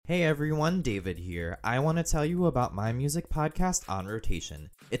Hey everyone, David here. I want to tell you about my music podcast, On Rotation.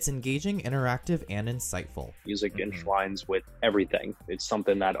 It's engaging, interactive, and insightful. Music entwines with everything. It's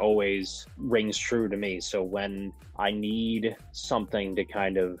something that always rings true to me. So when I need something to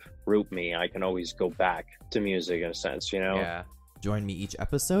kind of root me, I can always go back to music in a sense, you know? Yeah. Join me each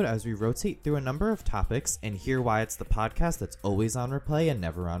episode as we rotate through a number of topics and hear why it's the podcast that's always on replay and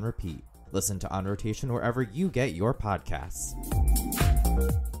never on repeat. Listen to On Rotation wherever you get your podcasts.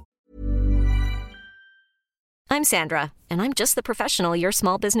 I'm Sandra, and I'm just the professional your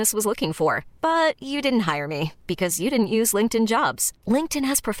small business was looking for. But you didn't hire me because you didn't use LinkedIn Jobs. LinkedIn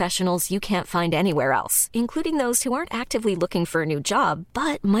has professionals you can't find anywhere else, including those who aren't actively looking for a new job,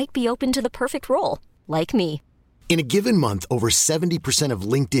 but might be open to the perfect role, like me. In a given month, over 70% of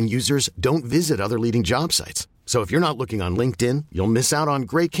LinkedIn users don't visit other leading job sites. So if you're not looking on LinkedIn, you'll miss out on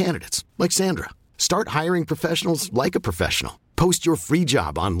great candidates like Sandra. Start hiring professionals like a professional. Post your free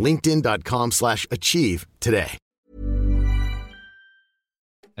job on linkedin.com/achieve today.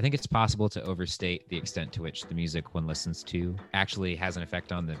 I think it's possible to overstate the extent to which the music one listens to actually has an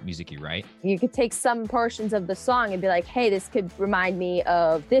effect on the music you write. You could take some portions of the song and be like, hey, this could remind me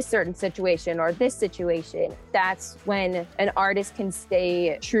of this certain situation or this situation. That's when an artist can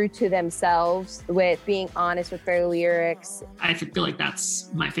stay true to themselves with being honest with their lyrics. I feel like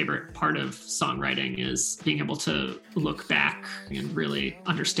that's my favorite part of songwriting, is being able to look back and really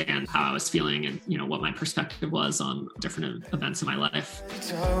understand how I was feeling and, you know, what my perspective was on different events in my life.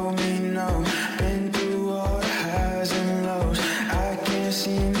 Told me no, been through all the highs and lows. I can't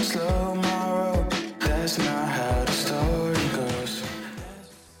seem to slow my roll. That's not how the story goes.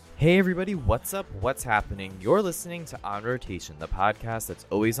 Hey everybody, what's up? What's happening? You're listening to On Rotation, the podcast that's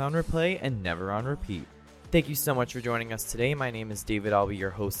always on replay and never on repeat. Thank you so much for joining us today. My name is David. I'll be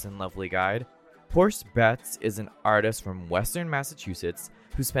your host and lovely guide. Porsh Bet is an artist from Western Massachusetts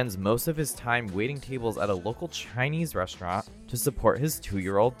who spends most of his time waiting tables at a local Chinese restaurant to support his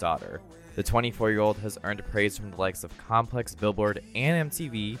 2-year-old daughter. The 24-year-old has earned praise from the likes of Complex, Billboard, and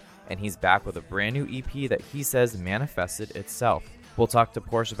MTV, and he's back with a brand new EP that he says manifested itself. We'll talk to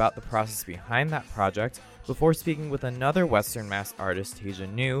Porsh about the process behind that project before speaking with another Western Mass artist,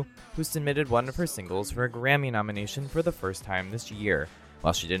 Taija New, who submitted one of her singles for a Grammy nomination for the first time this year.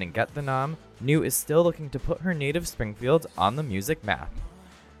 While she didn't get the nom, New is still looking to put her native Springfield on the music map.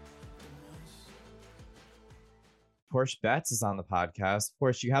 Porsh Bet is on the podcast.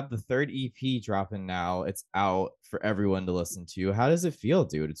 Porsh, you have the third EP dropping now. It's out for everyone to listen to. How does it feel,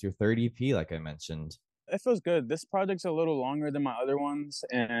 dude? It's your third EP, like I mentioned. It feels good. This project's a little longer than my other ones,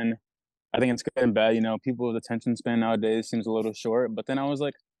 and I think it's good and bad. You know, people's attention span nowadays seems a little short, but then I was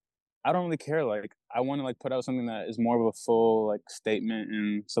like, I don't really care. Like, I want to like put out something that is more of a full like statement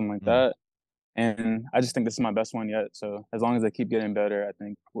and something like that. And I just think this is my best one yet. So as long as I keep getting better, I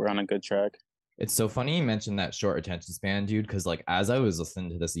think we're on a good track. It's so funny you mentioned that short attention span, dude, because like as I was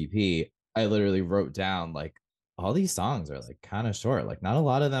listening to this EP, I literally wrote down like all these songs are like kind of short. Like not a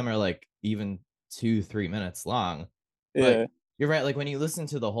lot of them are like even 2-3 minutes long. But Yeah. you're right. Like when you listen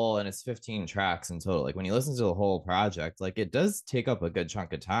to the whole, and it's 15 tracks in total, like when you listen to the whole project, like it does take up a good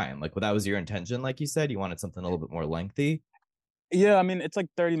chunk of time. Like that was your intention. Like you said, you wanted something a little bit more lengthy. Yeah, I mean, it's like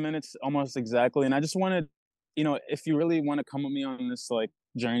 30 minutes almost exactly. And I just wanted, you know, if you really want to come with me on this like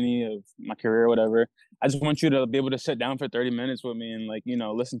journey of my career or whatever, I just want you to be able to sit down for 30 minutes with me and like, you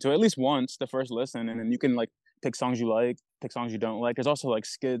know, listen to it at least once, the first listen. And then you can like pick songs you like, pick songs you don't like. There's also like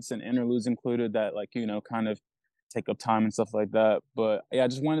skits and interludes included that like, you know, kind of take up time and stuff like that. But yeah, I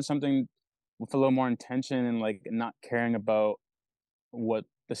just wanted something with a little more intention and like not caring about what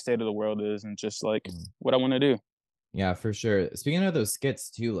the state of the world is and just like what I want to do. Yeah, for sure. Speaking of those skits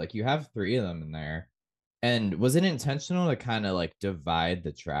too, like you have 3 of them in there. And was it intentional to kind of like divide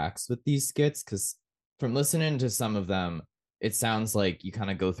the tracks with these skits? Because from listening to some of them, it sounds like you kind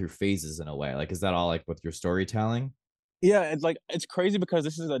of go through phases in a way. Like, is that all like with your storytelling? Yeah, it's crazy because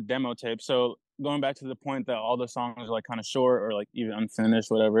this is a demo tape. So going back to the point that all the songs are like kind of short or like even unfinished,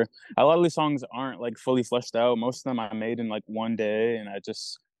 whatever. A lot of these songs aren't like fully fleshed out. Most of them I made in like one day, and I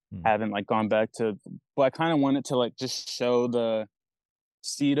just haven't like gone back to. But I kind of wanted to like just show the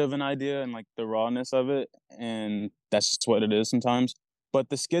seed of an idea and like the rawness of it, and that's just what it is sometimes. But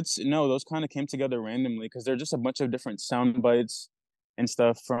the skits, no, those kind of came together randomly because they're just a bunch of different sound bites and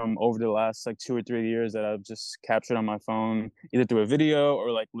stuff from over the last like 2 or 3 years that I've just captured on my phone, either through a video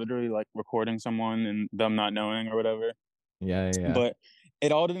or like literally like recording someone and them not knowing or whatever. Yeah. But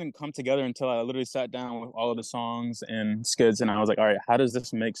it all didn't come together until I literally sat down with all of the songs and skits, and I was like, all right, how does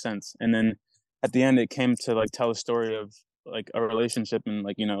this make sense? And then at the end, it came to like tell a story of like a relationship and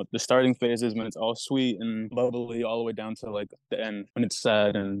like, you know, the starting phases when it's all sweet and bubbly all the way down to like the end when it's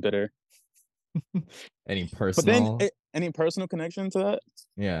sad and bitter. Any But then personal? any personal connection to that?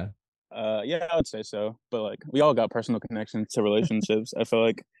 Yeah. Yeah, I would say so. But like we all got personal connections to relationships. I feel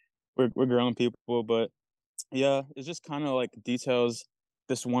like we're grown people, but yeah, it's just kind of like details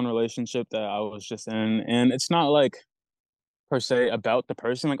this one relationship that I was just in, and it's not like per se about the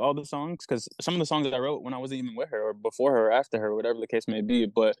person, like all the songs, because some of the songs that I wrote when I wasn't even with her, or before her, or after her, whatever the case may be,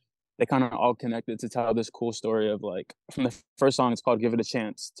 but they kind of all connected to tell this cool story of like from the first song it's called "Give It a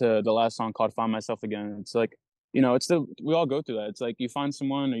Chance" to the last song called "Find Myself Again." It's like, you know, it's the we all go through that. It's like you find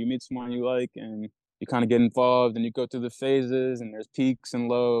someone or you meet someone you like, and you kind of get involved, and you go through the phases, and there's peaks and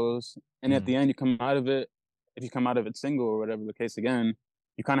lows, and at Mm. the end you come out of it. If you come out of it single or whatever the case again,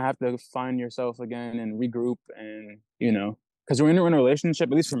 you kind of have to find yourself again and regroup, and you know, because when you're in a relationship,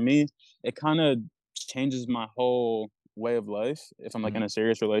 at least for me, it kind of changes my whole way of life if I'm like in Mm. a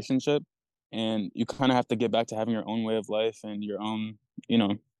serious relationship. And you kind of have to get back to having your own way of life and your own, you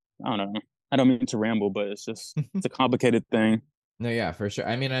know, I don't know. I don't mean to ramble, but it's just, it's a complicated thing. No, yeah, for sure.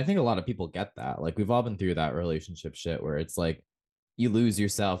 I mean, I think a lot of people get that. Like, we've all been through that relationship shit where it's like you lose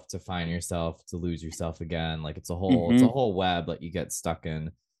yourself to find yourself to lose yourself again. Like, it's a Hmm. whole web that you get stuck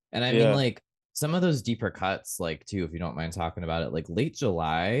in. And I mean, Yeah. like, some of those deeper cuts, like, too, if you don't mind talking about it, like Late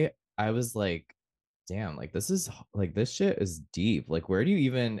July, I was like, damn, like, this shit is deep. Like, where do you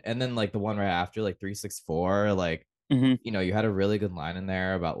even, and then like the one right after, like 364, like, Hmm. you had a really good line in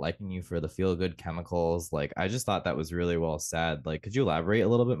there about liking you for the feel good chemicals. Like, I just thought that was really well said. Like, could you elaborate a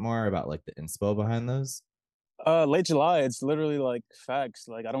little bit more about like the inspo behind those? Late July, it's literally like facts.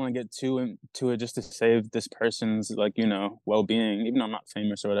 Like I don't want to get too into it just to save this person's like, you know, well-being, even though I'm not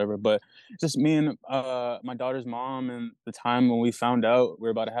famous or whatever. But just me and my daughter's mom and the time when we found out we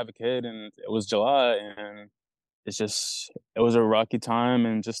were about to have a kid and it was July and it's just it was a rocky time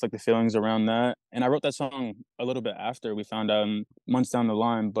and just like the feelings around that. And I wrote that song a little bit after we found out and months down the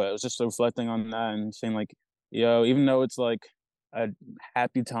line, but it was just reflecting on that and saying like, yo, even though it's like a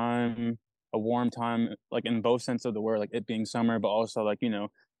happy time, a warm time, like in both sense of the word, like it being summer, but also like, you know,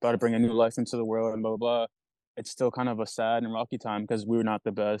 about to bring a new life into the world and blah blah blah. It's still kind of a sad and rocky time because we were not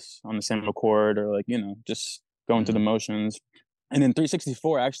the best on the same accord or like, you know, just going through the Mm. motions. And then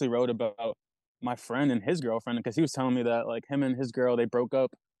 364 I actually wrote about my friend and his girlfriend because he was telling me that like him and his girl they broke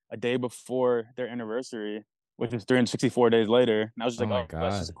up a day before their anniversary, which was 364 days later. And I was just Oh like, my oh,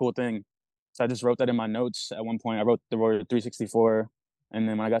 that's just a God. cool thing. So I just wrote that in my notes at one point. I wrote the word 364, and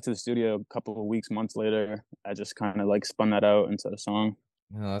then when I got to the studio a couple of weeks, months later, I just kind of like spun that out into a song.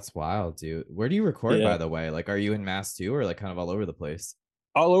 No, that's wild, dude. Where do you record, Yeah, by the way? Like, are you in Mass too, or like kind of all over the place?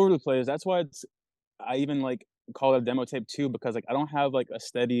 all over the place. That's why I even like call it a demo tape too because like I don't have like a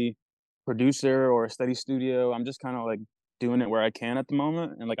steady producer or a steady studio. I'm just kind of like doing it where I can at the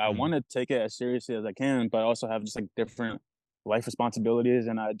moment, and like I Mm. want to take it as seriously as I can, but I also have just like different life responsibilities,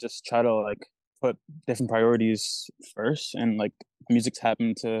 and I just try to like put different priorities first. And like music's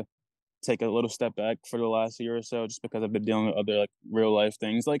happened to take a little step back for the last year or so, just because I've been dealing with other like real life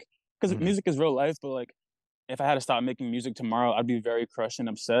things, like because Mm. music is real life, but like if I had to stop making music tomorrow, I'd be very crushed and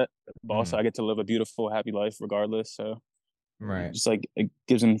upset. But also, Mm. I get to live a beautiful, happy life regardless. So Right. just like it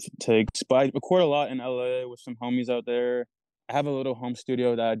gives and takes. But I record a lot in LA with some homies out there. I have a little home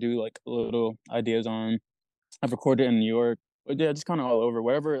studio that I do like little ideas on. I've recorded in New York. But yeah, just kind of all over.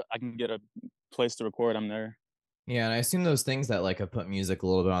 Wherever I can get a place to record, I'm there. Yeah, and I assume those things that like have put music a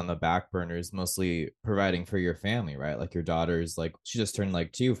little bit on the back burner is mostly providing for your family, right? Like your daughter's like she just turned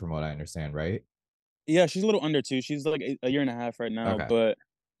like 2 from what I understand, right? Yeah, she's a little under two. She's like a year and a half right now. Okay. But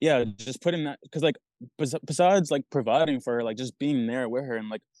yeah, just putting that because like besides like providing for her, like just being there with her and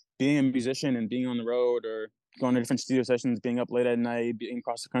like being a musician and being on the road or going to different studio sessions, being up late at night, being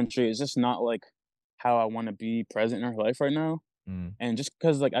across the country, it's just not like how I want to be present in her life right now. Mm. And just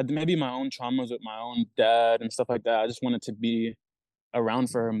because like maybe my own traumas with my own dad and stuff like that, I just wanted to be around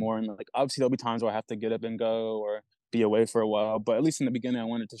for her more. And like obviously there'll be times where I have to get up and go or be away for a while. But at least in the beginning I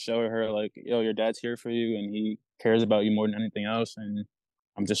wanted to show her like, yo, your dad's here for you and he cares about you more than anything else. And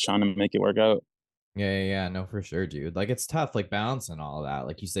I'm just trying to make it work out. Yeah. No, for sure, dude. Like it's tough, like balancing all of that.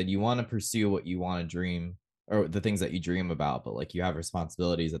 Like you said, you want to pursue what you want to dream or the things that you dream about, but like you have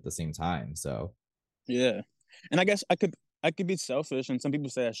responsibilities at the same time. So Yeah. And I guess I could be selfish and some people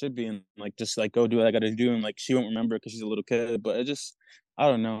say I should be and like just like go do what I gotta do and like she won't remember because she's a little kid. But it just I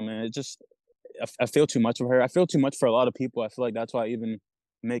don't know, man. It just I feel too much of her. I feel too much for a lot of people. I feel like that's why I even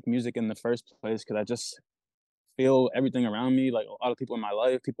make music in the first place because I just feel everything around me, like a lot of people in my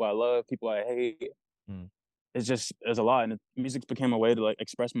life, people I love, people I hate. mm. It's just there's a lot, and music became a way to like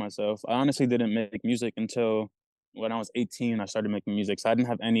express myself. I honestly didn't make music until when I was 18, I started making music. So I didn't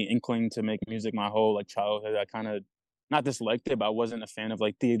have any inkling to make music my whole like childhood. I kind of not disliked it, but I wasn't a fan of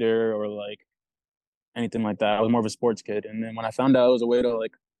like theater or like anything like that. I was more of a sports kid. And then when I found out it was a way to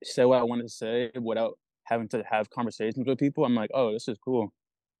like say what I wanted to say without having to have conversations with people, I'm like, oh, this is cool.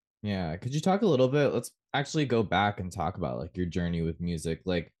 Yeah. Could you talk a little bit? Let's actually go back and talk about like your journey with music.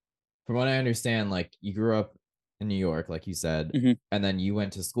 Like, from what I understand, like you grew up in New York, like you said, Hmm. and then you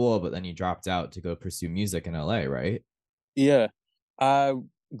went to school, but then you dropped out to go pursue music in LA, right? Yeah. I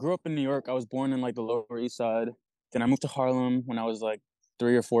grew up in New York. I was born in like the Lower East Side. Then I moved to Harlem when I was like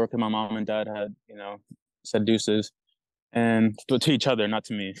 3 or 4 because my mom and dad had, said deuces and to each other, not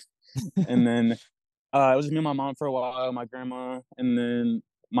to me. And then it was me and my mom for a while, my grandma, and then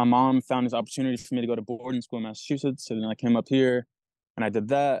my mom found this opportunity for me to go to boarding school in Massachusetts. So then I came up here and I did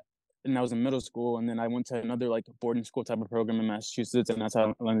that. And I was in middle school. And then I went to another like boarding school type of program in Massachusetts. And that's how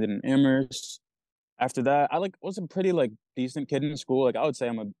I landed in Amherst. After that, I like was a pretty like decent kid in school. Like I would say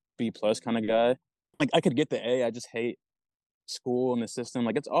I'm a B plus kind of guy. Like I could get the A. I just hate school and the system.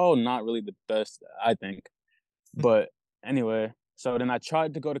 Like it's all not really the best, I think. But anyway, so then I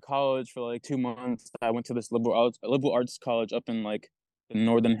tried to go to college for like 2 months. I went to this liberal arts college up in like the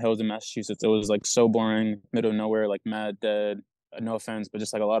northern hills in Massachusetts. It was like so boring, middle of nowhere, like mad dead. No offense, but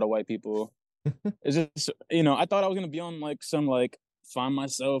just like a lot of white people. It's just I thought I was gonna be on like some like find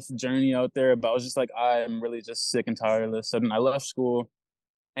myself journey out there, but I was just like I'm really just sick and tired of this. So then I left school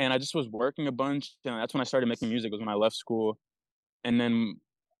and I just was working a bunch, and that's when I started making music. Was when I left school, and then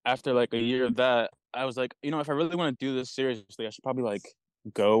after like a year of that, I was like, if I really want to do this seriously, I should probably like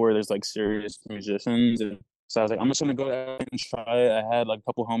go where there's like serious musicians. And so I was like, I'm just gonna go out and try it. I had like a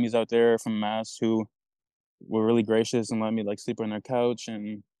couple homies out there from Mass who were really gracious and let me like sleep on their couch,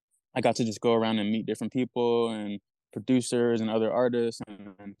 and I got to just go around and meet different people and producers and other artists,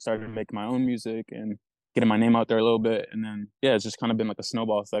 and started making my own music and getting my name out there a little bit. And then yeah, it's just kind of been like a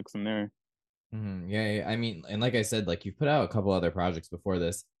snowball effect from there. Yeah, I mean, and like I said, like you put out a couple other projects before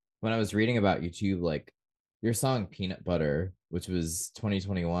this. When I was reading about you too, like your song Peanut Butter, which was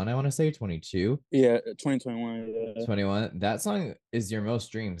 2021, I want to say 22, Yeah, 2021. Yeah. 21. That song is your most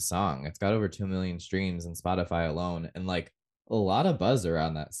streamed song. It's got over 2 million streams on Spotify alone, and like a lot of buzz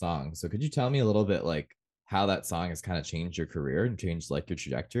around that song. So could you tell me a little bit like how that song has kind of changed your career and changed like your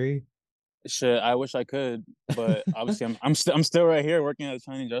trajectory? Shit, I wish I could, but obviously I'm still right here working at a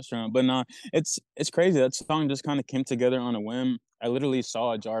Chinese restaurant. But no, it's crazy. That song just kind of came together on a whim. I literally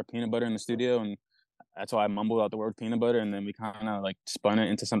saw a jar of peanut butter in the studio, and that's why I mumbled out the word peanut butter, and then we kind of like spun it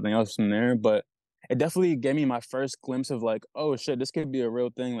into something else from there. But it definitely gave me my first glimpse of like, oh shit, this could be a real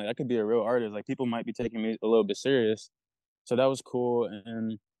thing. Like I could be a real artist. Like people might be taking me a little bit serious. So that was cool,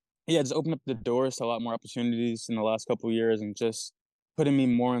 and yeah, just opened up the doors to a lot more opportunities in the last couple of years, and just putting me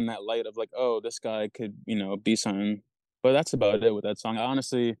more in that light of like, oh, this guy could, be something. But that's about it with that song.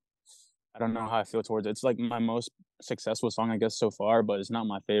 I don't know how I feel towards it. It's like my most successful song, I guess, so far, but it's not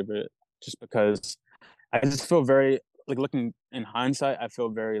my favorite just because I just feel very like looking in hindsight, I feel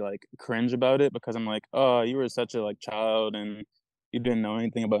very like cringe about it because I'm like, oh, you were such a like child and you didn't know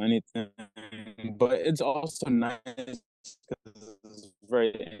anything about anything. But it's also nice because it's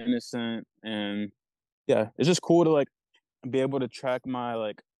very innocent, and yeah, it's just cool to like be able to track my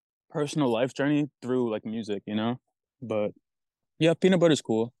like personal life journey through like music. But yeah, peanut butter's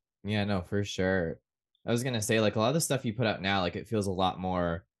cool. Yeah, no, for sure. I was gonna say, like a lot of the stuff you put out now, like it feels a lot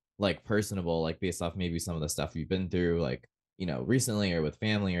more like personable, like based off maybe some of the stuff you've been through, like, recently or with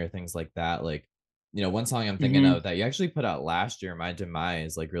family or things like that. Like, one song I'm thinking Hmm. of that you actually put out last year, My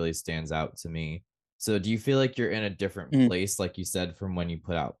Demise, like really stands out to me. So do you feel like you're in a different Hmm. place, like you said, from when you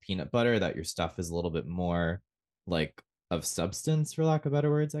put out Peanut Butter, that your stuff is a little bit more like of substance, for lack of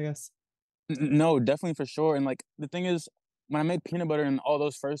better words, I guess? No, definitely for sure. And like the thing is, when I made peanut butter and all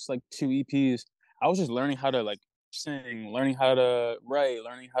those first like two EPs, I was just learning how to like sing, learning how to write,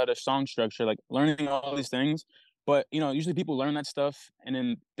 learning how to song structure, like learning all these things. But usually people learn that stuff and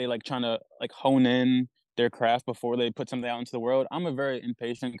then they like trying to like hone in their craft before they put something out into the world. I'm a very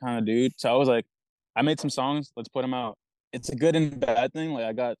impatient kind of dude. So I was like, I made some songs, let's put them out. It's a good and bad thing. Like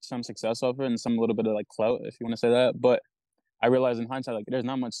I got some success off it and some little bit of like clout, if you want to say that. But I realized in hindsight, like there's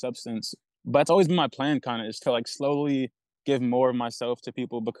not much substance. But it's always been my plan, kind of, is to like slowly give more of myself to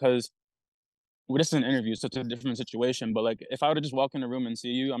people because this is an interview, so it's a different situation. But like, if I were to just walk in the room and see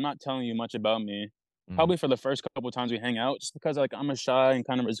you, I'm not telling you much about me. Mm. Probably for the first couple of times we hang out, just because like I'm a shy and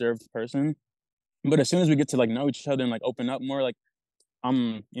kind of reserved person. But as soon as we get to like know each other and like open up more, like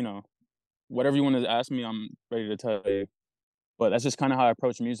I'm, whatever you want to ask me, I'm ready to tell you. But that's just kind of how I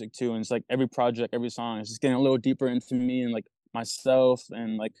approach music too. And it's like every project, every song is just getting a little deeper into me and like myself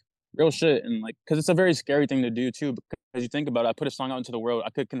and like real shit. And like, because it's a very scary thing to do too, because you think about it, I put a song out into the world, I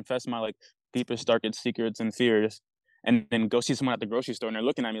could confess my like deepest darkest secrets and fears, and then go see someone at the grocery store and they're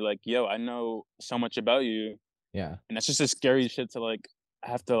looking at me like, yo, I know so much about you. Yeah. And that's just a scary shit to like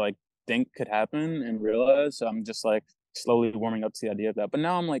have to like think could happen and realize. So I'm just like slowly warming up to the idea of that. But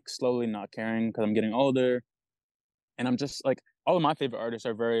now I'm like slowly not caring because I'm getting older, and I'm just like, all of my favorite artists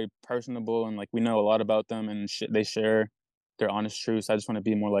are very personable and like we know a lot about them and they share their honest truths. I just want to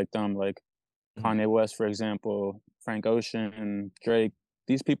be more like them, like Mhm. Kanye West, for example, Frank Ocean, Drake.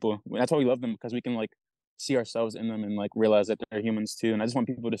 These people, that's why we love them, because we can like see ourselves in them and like realize that they're humans too. And I just want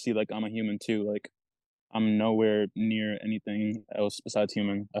people to see like I'm a human too. Like I'm nowhere near anything else besides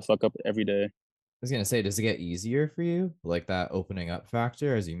human. I fuck up every day. I was gonna say, does it get easier for you, like that opening up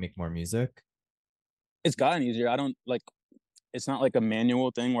factor as you make more music? It's gotten easier. I don't like. It's not like a manual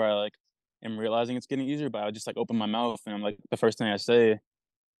thing where I like am realizing it's getting easier, but I just like open my mouth and I'm like the first thing I say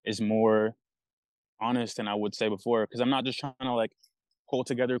is more honest than I would say before, because I'm not just trying to like pull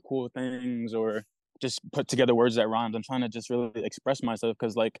together cool things or just put together words that rhymes. I'm trying to just really express myself,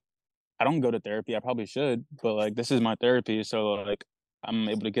 because like I don't go to therapy. I probably should, but like this is my therapy, so like I'm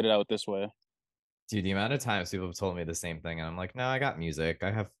able to get it out this way. Dude, the amount of times people have told me the same thing, and I'm like, no, I got music.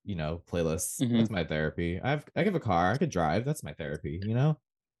 I have, playlists. Hmm. That's my therapy. I have a car. I could drive. That's my therapy, you know?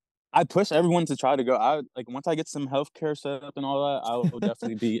 I push everyone to try to go. I like once I get some healthcare set up and all that, I will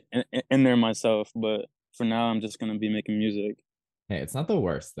definitely be in there myself. But for now, I'm just gonna be making music. Hey, it's not the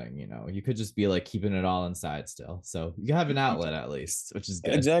worst thing, you know. You could just be like keeping it all inside still. So you have an outlet at least, which is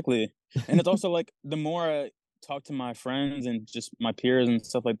good. Exactly. And it's also like the more I talk to my friends and just my peers and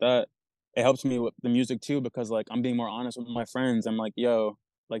stuff like that, it helps me with the music too, because like I'm being more honest with my friends. I'm like, yo,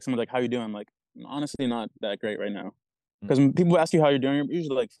 like someone's like, how you doing? I'm like, "I'm honestly not that great right now." Mm. Because when people ask you how you're doing, you're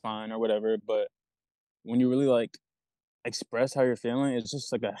usually like fine or whatever. But when you really like express how you're feeling, it's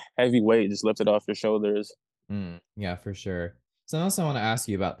just like a heavy weight just lifted off your shoulders. Yeah, for sure. So I also want to ask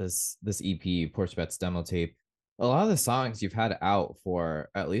you about this EP, Porch Bet's demo tape. A lot of the songs you've had out for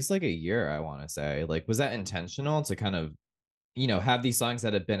at least like a year, I want to say. Like, was that intentional to kind of, have these songs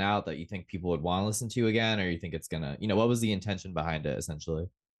that have been out that you think people would want to listen to again, or you think it's gonna, what was the intention behind it essentially?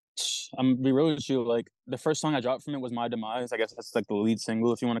 I'm gonna be real with you. Like the first song I dropped from it was "My Demise." I guess that's like the lead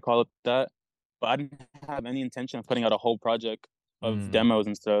single, if you want to call it that. But I didn't have any intention of putting out a whole project of Mm, demos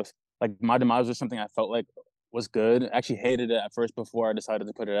and stuff. Like "My Demise" was something I felt like was good. I actually hated it at first before I decided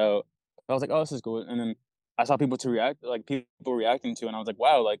to put it out. I was like, "Oh, this is good," and then I saw people reacting to it, and I was like,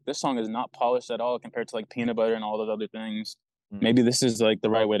 "Wow, like this song is not polished at all compared to like Peanut Butter and all those other things. mm. Maybe this is like the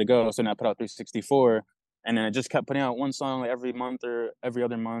right way to go." So then I put out 364, and then I just kept putting out one song like every month or every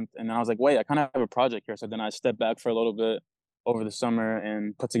other month. And then I was like, wait, I kind of have a project here. So then I stepped back for a little bit over the summer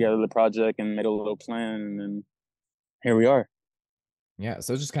and put together the project and made a little plan. And then here we are. Yeah,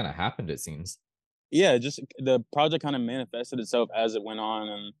 so it just kind of happened, it seems. Yeah, just the project kind of manifested itself as it went on.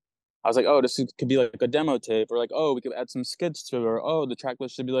 And I was like, oh, could be like a demo tape, or like, oh, we could add some skits to it, or oh, the track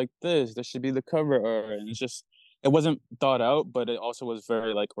list should be like this should be the cover art. And it's just, it wasn't thought out, but it also was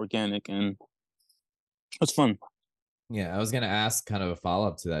very like organic, and it was fun. Yeah, I was gonna ask kind of a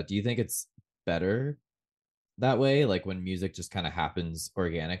follow-up to that. Do you think it's better that way, like when music just kind of happens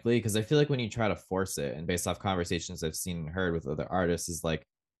organically? Because I feel like when you try to force it, and based off conversations I've seen and heard with other artists, is like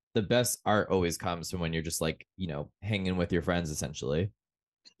the best art always comes from when you're just like, hanging with your friends essentially.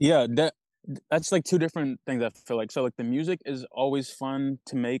 Yeah, that's like two different things I feel like. So like the music is always fun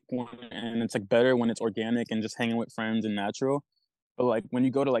to make when, and it's like better when it's organic and just hanging with friends and natural. But like when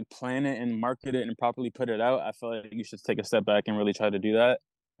you go to like plan it and market it and properly put it out, I feel like you should take a step back and really try to do that.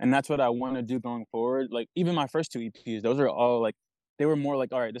 And that's what I want to do going forward. Like even my first two EPs, those are all like, they were more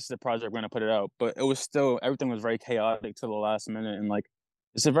like, all right, this is a project, we're gonna put it out. But it was still, everything was very chaotic to the last minute, and like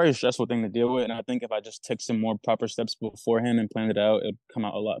it's a very stressful thing to deal with. And I think if I just took some more proper steps beforehand and planned it out, it'd come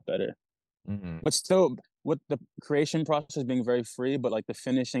out a lot better. Hmm. But still, with the creation process being very free, but like the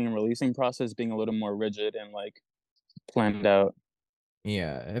finishing and releasing process being a little more rigid and like planned out.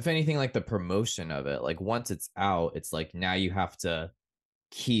 Yeah, if anything, like the promotion of it, like once it's out, it's like now you have to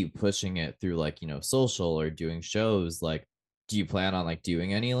keep pushing it through like, social or doing shows. Like, do you plan on like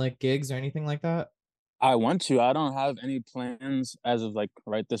doing any like gigs or anything like that? I want to. I don't have any plans as of like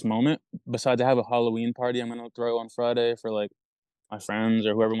right this moment. Besides, I have a Halloween party I'm gonna throw on Friday for like my friends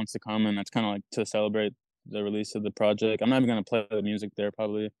or whoever wants to come, and that's kind of like to celebrate the release of the project. I'm not even gonna play the music there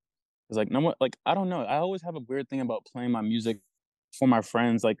probably. It's like no what, like I don't know. I always have a weird thing about playing my music for my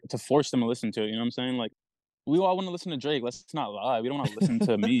friends, like to force them to listen to it. You know what I'm saying? Like we all want to listen to Drake. Let's not lie. We don't want to listen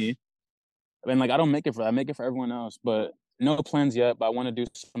to me. And like I don't make it for that. I make it for everyone else. But no plans yet. But I want to do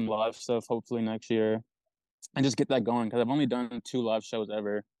some live stuff hopefully next year and just get that going, because I've only done two live shows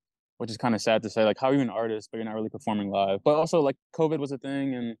ever. which is kind of sad to say. Like, how are you an artist, but you're not really performing live? But also, like, COVID was a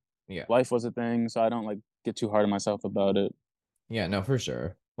thing and Yeah. life was a thing, so I don't like get too hard on myself about it. Yeah, no, for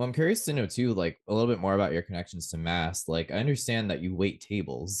sure. Well, I'm curious to know too, like a little bit more about your connections to mass. Like, I understand that you wait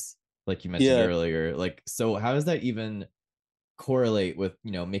tables, like you mentioned Yeah, earlier. Like, so how does that even correlate with,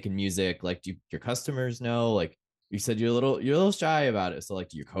 making music? Like, do your customers know? Like, you said you're a little shy about it. So, like,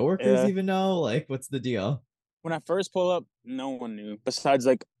 do your coworkers yeah. even know? Like, what's the deal? When I first pull up, no one knew besides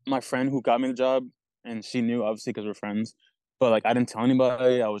like my friend who got me the job, and she knew obviously because we're friends. But like I didn't tell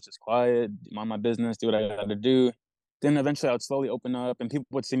anybody. I was just quiet, mind my business, do what I got to do. Then eventually I would slowly open up, and people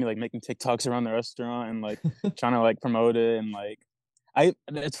would see me like making TikToks around the restaurant and like trying to like promote it. And like I,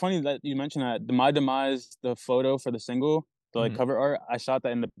 it's funny that you mentioned that my demise, the photo for the single, the like Mhm. cover art, I shot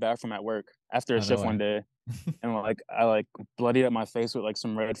that in the bathroom at work after a Oh, no shift one way. day, and like I like bloodied up my face with like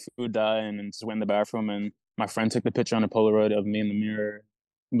some red food dye, and then just went in the bathroom, and my friend took the picture on a Polaroid of me in the mirror.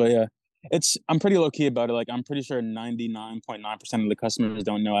 But yeah, I'm pretty low key about it. Like I'm pretty sure 99.9% of the customers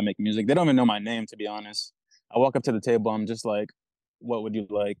don't know I make music. They don't even know my name, to be honest. I walk up to the table, I'm just like, what would you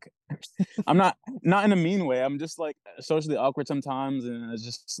like? I'm not in a mean way. I'm just like socially awkward sometimes, and it's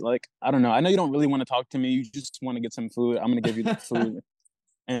just like I don't know. I know you don't really want to talk to me. You just want to get some food. I'm gonna give you the food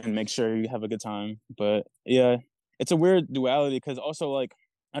and make sure you have a good time. But yeah, it's a weird duality because also like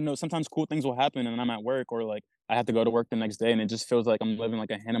I know sometimes cool things will happen and I'm at work, or like I have to go to work the next day, and it just feels like I'm living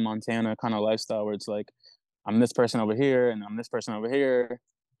like a Hannah Montana kind of lifestyle where it's like I'm this person over here and I'm this person over here.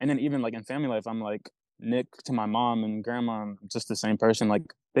 And then even like in family life, I'm like Nick to my mom and grandma, I'm just the same person. Like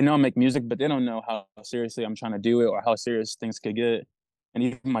they know I make music, but they don't know how seriously I'm trying to do it or how serious things could get. And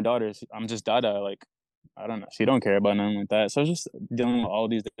even my daughters, I'm just Dada. Like I don't know, she don't care about nothing like that. So it's just dealing with all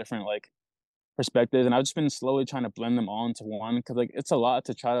these different like perspectives, and I've just been slowly trying to blend them all into one because like it's a lot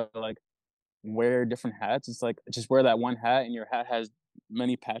to try to like wear different hats. It's like just wear that one hat, and your hat has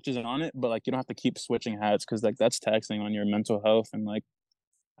many patches on it, but like you don't have to keep switching hats because like that's taxing on your mental health. And like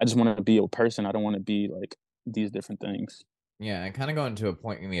I just want to be a person. I don't want to be like these different things. Yeah, and kind of going to a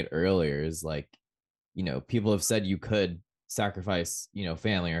point we made earlier is like, people have said you could sacrifice,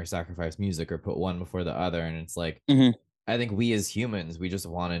 family or sacrifice music or put one before the other. And it's like, Hmm. I think we as humans, we just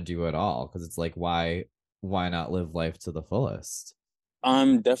want to do it all because it's like, why not live life to the fullest?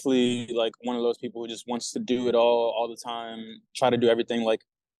 I'm definitely like one of those people who just wants to do it all the time, try to do everything. Like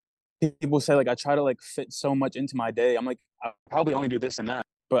people say like I try to like fit so much into my day. I'm like I probably only do this and that,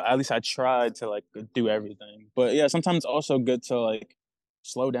 but at least I tried to like do everything. But yeah, sometimes it's also good to like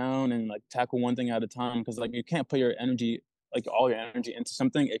slow down and like tackle one thing at a time because like you can't put your energy like all your energy into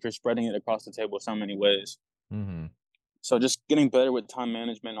something if you're spreading it across the table so many ways. Mm-hmm. So just getting better with time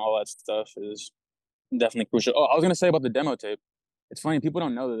management and all that stuff is definitely crucial. Oh, I was gonna say about the demo tape. It's funny people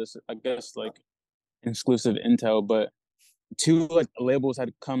don't know that this. I guess like exclusive intel, but two like labels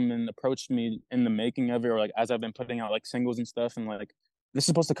had come and approached me in the making of it, or like as I've been putting out like singles and stuff, and like this is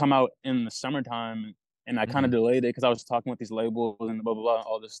supposed to come out in the summertime, and I kind Mm-hmm. of delayed it because I was talking with these labels and blah blah blah,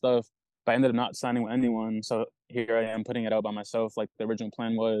 all this stuff. But I ended up not signing with anyone, so here I am putting it out by myself, like the original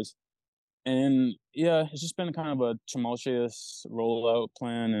plan was. And yeah, it's just been kind of a tumultuous rollout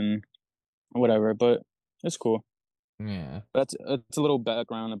plan and whatever, but it's cool. Yeah. That's a little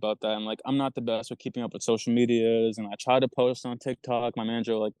background about that. And like, I'm not the best with keeping up with social medias, and I try to post on TikTok. My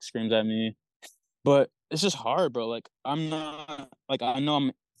manager like screams at me, but it's just hard, bro. Like, I'm not like I know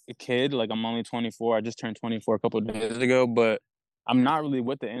I'm a kid. Like, I'm only 24. I just turned 24 a couple of days ago, but I'm not really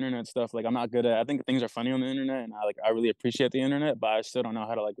with the internet stuff. Like, I'm not good at. I think things are funny on the internet, and I really appreciate the internet, but I still don't know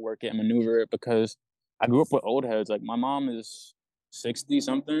how to like work it and maneuver it because I grew up with old heads. Like, my mom is 60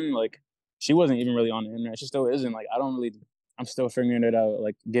 something. Like, she wasn't even really on the internet. She still isn't. Like, I don't really. I'm still figuring it out.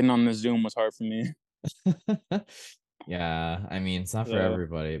 Like, getting on the Zoom was hard for me. Yeah, I mean, it's not for Yeah.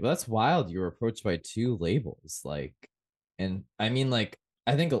 everybody, but that's wild. You were approached by two labels, like, and I mean, like,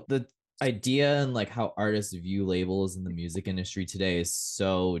 I think the idea and like how artists view labels in the music industry today is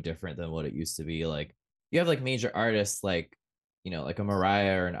so different than what it used to be. Like, you have like major artists like, like a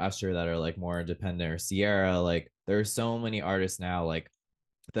Mariah or an Usher that are like more independent, or Sierra. Like, there's so many artists now, like,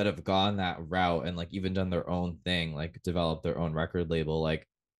 that have gone that route and like even done their own thing, like developed their own record label. Like,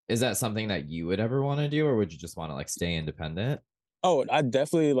 is that something that you would ever want to do, or would you just want to like stay independent? Oh, I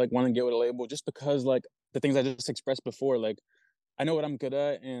definitely like want to get with a label just because like the things I just expressed before, like I know what I'm good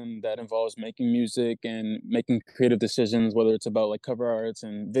at, and that involves making music and making creative decisions, whether it's about like cover arts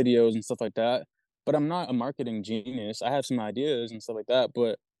and videos and stuff like that. But I'm not a marketing genius. I have some ideas and stuff like that,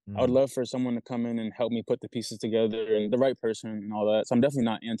 but I would Mm. love for someone to come in and help me put the pieces together and the right person and all that. So I'm definitely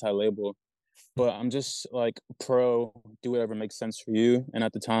not anti-label, but I'm just like pro do whatever makes sense for you. And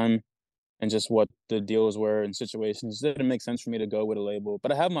at the time, and just what the deals were and situations. It didn't make sense for me to go with a label.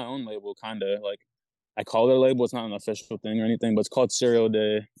 But I have my own label, kind of. Like, I call it a label. It's not an official thing or anything, but it's called Serial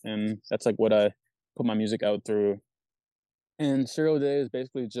Day. And that's like what I put my music out through. And Serial Day is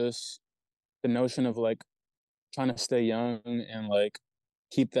basically just the notion of like trying to stay young and like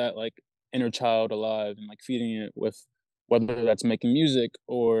keep that like inner child alive and like feeding it with whether that's making music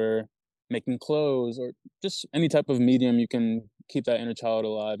or making clothes or just any type of medium you can keep that inner child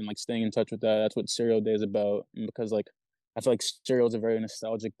alive and like staying in touch with that. That's what Cereal Day is about. And because like I feel like cereal is a very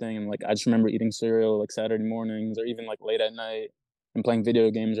nostalgic thing, and like I just remember eating cereal like Saturday mornings or even like late at night and playing video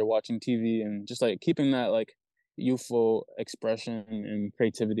games or watching TV and just like keeping that like youthful expression and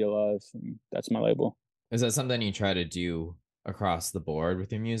creativity alive. And that's my label. Is that something you try to do across the board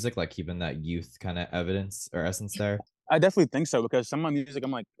with your music, like keeping that youth kind of evidence or essence there? I definitely think so, because some of my music,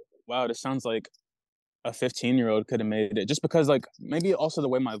 I'm like, wow, this sounds like a 15-year-old could have made it. Just because, like, maybe also the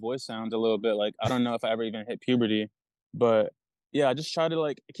way my voice sounds a little bit. Like, I don't know if I ever even hit puberty, but yeah, I just try to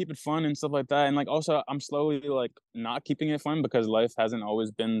like keep it fun and stuff like that. And like, also, I'm slowly like not keeping it fun because life hasn't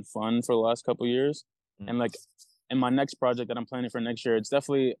always been fun for the last couple years. And like, in my next project that I'm planning for next year, it's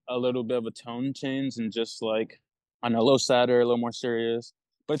definitely a little bit of a tone change and just like, I know, a little sadder, a little more serious,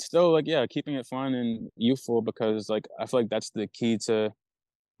 but still like, yeah, keeping it fun and youthful, because like, I feel like that's the key to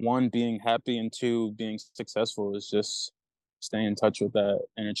one, being happy, and two, being successful, is just stay in touch with that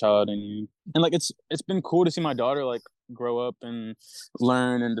inner child in you. And like, it's been cool to see my daughter like grow up and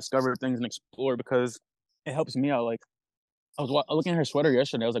learn and discover things and explore, because it helps me out. Like, I was looking at her sweater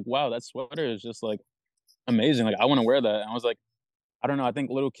yesterday. I was like, wow, that sweater is just like amazing. Like, I want to wear that. And I was like, I don't know. I think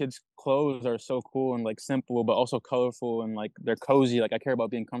little kids' clothes are so cool and like simple, but also colorful, and like they're cozy. Like, I care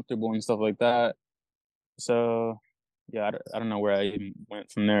about being comfortable and stuff like that. So yeah, I don't know where I even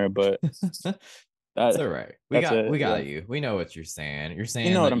went from there, but That's all right. We got yeah. you. We know what you're saying. You're saying,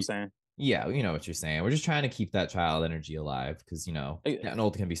 You know what I'm saying. Yeah, you know what you're saying. We're just trying to keep that child energy alive, because getting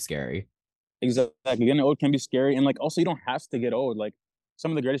old can be scary. Exactly. Getting old can be scary. And like, also, you don't have to get old. Like,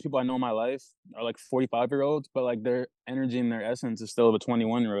 some of the greatest people I know in my life are like 45-year-olds, but like their energy and their essence is still of a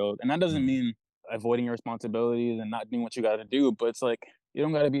 21-year-old. And that doesn't mean avoiding your responsibilities and not doing what you got to do, but it's like, you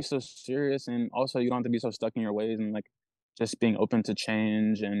don't got to be so serious. And also, you don't have to be so stuck in your ways, and like just being open to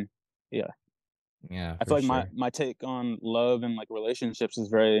change. And yeah, I feel like my take on love and like relationships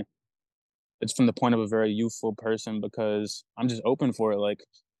is it's from the point of a very youthful person, because I'm just open for it. Like,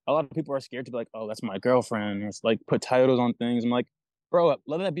 a lot of people are scared to be like, oh, that's my girlfriend. It's like put titles on things. I'm like, bro,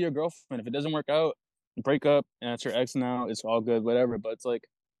 let that be your girlfriend. If it doesn't work out, break up, and it's your ex now. It's all good, whatever. But it's like,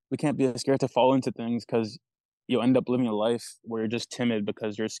 we can't be scared to fall into things, because you'll end up living a life where you're just timid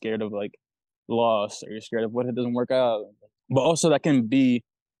because you're scared of like loss, or you're scared of what if it doesn't work out. But also, that can be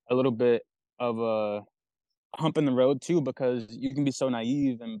a little bit of a hump in the road too, because you can be so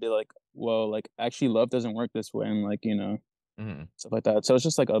naive and be like, well, like, actually love doesn't work this way, and like, stuff like that. So it's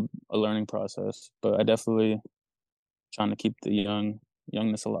just like a learning process, but I definitely trying to keep the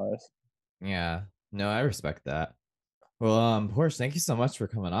youngness alive. Yeah, no, I respect that. Well, Porsh, thank you so much for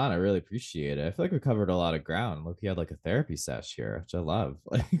coming on. I really appreciate it. I feel like we covered a lot of ground. Look, you had like a therapy sesh here, which I love.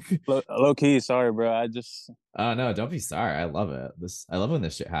 Like, low key, sorry, bro. I just oh no, don't be sorry. I love it. I love when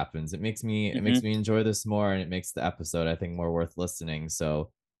this shit happens. It makes me enjoy this more, and it makes the episode, I think, more worth listening. So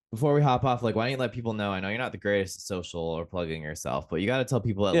before we hop off, like, why don't you let people know? I know you're not the greatest at social or plugging yourself, but you got to tell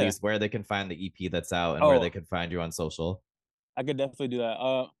people at least where they can find the EP that's out and where they can find you on social. I could definitely do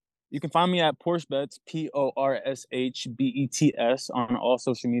that. You can find me at Porsh Bets, PORSHBETS, on all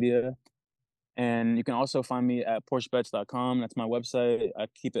social media. And you can also find me at PorshBets.com. That's my website. I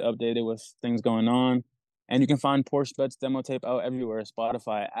keep it updated with things going on. And you can find Porsh Bets demo tape out everywhere: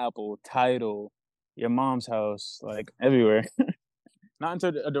 Spotify, Apple, Tidal, your mom's house, like everywhere. Not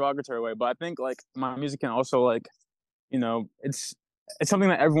in a derogatory way, but I think like my music can also like, it's something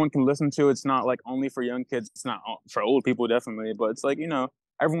that everyone can listen to. It's not like only for young kids. It's not for old people, definitely. But it's like,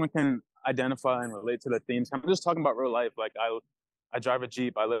 everyone can identify and relate to the themes. I'm just talking about real life. Like, I drive a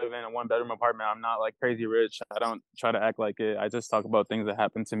Jeep. I live in a 1-bedroom apartment. I'm not like crazy rich. I don't try to act like it. I just talk about things that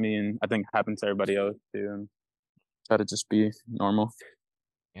happen to me, and I think happen to everybody else too, and try to just be normal.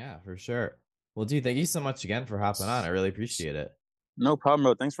 Yeah, for sure. Well, dude, thank you so much again for hopping on. I really appreciate it. No problem,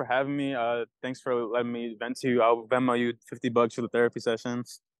 bro. Thanks for having me. Thanks for letting me vent to you. I'll Venmo you $50 for the therapy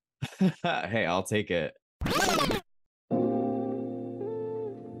sessions. Hey, I'll take it.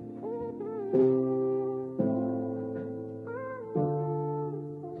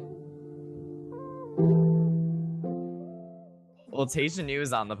 Well, Taija New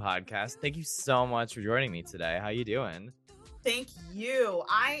is on the podcast. Thank you so much for joining me today. How you doing? Thank you.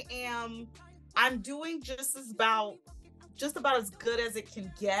 I'm doing just about as good as it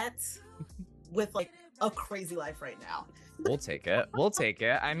can get. with like a crazy life right now. We'll take it. We'll take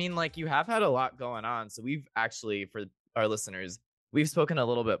it. I mean, like, you have had a lot going on. So we've actually, for our listeners, we've spoken a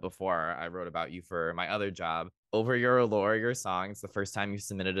little bit before. I wrote about you for my other job. Over Your Allure, your song. It's the first time you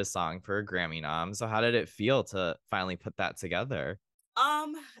submitted a song for a Grammy nom. So how did it feel to finally put that together?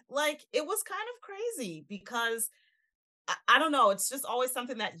 Like it was kind of crazy because I don't know. It's just always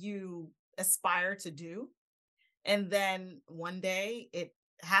something that you aspire to do. And then one day it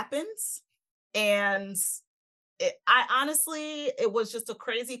happens. And I honestly, it was just a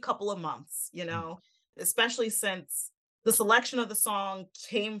crazy couple of months, you know, especially since the selection of the song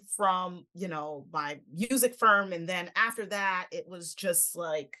came from, you know, my music firm. And then after that, it was just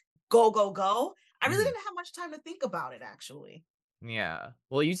like, go, go, go. I really didn't have much time to think about it, actually. Yeah.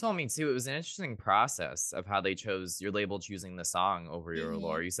 Well, you told me too, it was an interesting process of how they chose your label choosing the song Over Your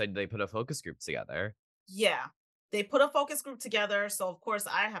Allure. You said they put a focus group together. Yeah. They put a focus group together. So, of course,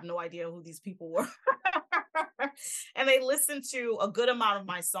 I have no idea who these people were. And they listened to a good amount of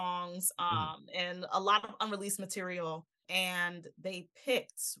my songs and a lot of unreleased material. And they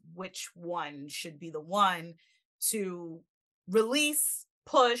picked which one should be the one to release,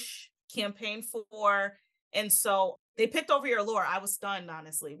 push, campaign for. And so they picked Over Your Allure. I was stunned,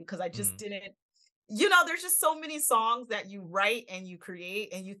 honestly, because I just didn't, you know, there's just so many songs that you write and you create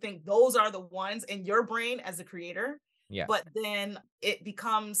and you think those are the ones in your brain as a creator. Yeah. But then it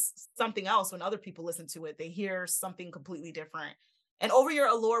becomes something else when other people listen to it. They hear something completely different. And Over Your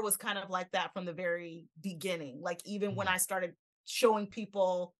Allure was kind of like that from the very beginning. Like even when I started showing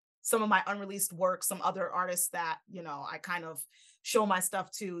people some of my unreleased work, some other artists that, you know, I kind of show my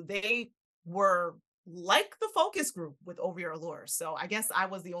stuff to, they were like the focus group with Over Your Allure. So I guess I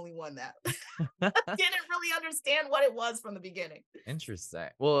was the only one that didn't really understand what it was from the beginning. Interesting.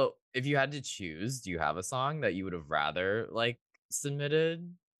 Well, if you had to choose, do you have a song that you would have rather like submitted?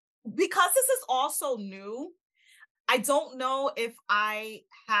 Because this is also new, I don't know if I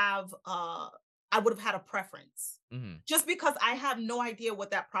would have had a preference. Just because I have no idea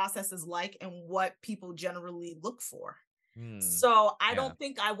what that process is like and what people generally look for. So I don't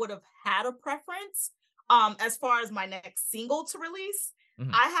think I would have had a preference. As far as my next single to release,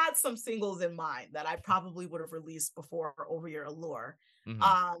 I had some singles in mind that I probably would have released before Over Your Allure.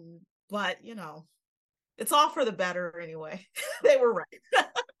 But you know, it's all for the better anyway. They were right.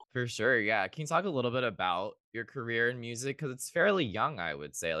 For sure. Yeah. Can you talk a little bit about your career in music? Because it's fairly young, I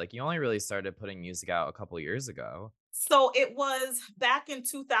would say. Like you only really started putting music out a couple years ago. So it was back in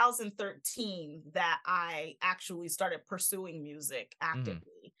 2013 that I actually started pursuing music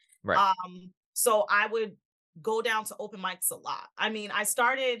actively. Right. So I would go down to open mics a lot. I mean, I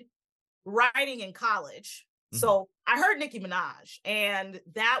started writing in college. So I heard Nicki Minaj, and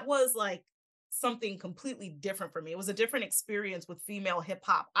that was like something completely different for me. It was a different experience with female hip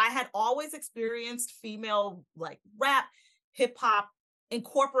hop. I had always experienced female like rap, hip hop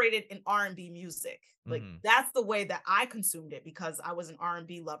incorporated in R&B music. Like that's the way that I consumed it because I was an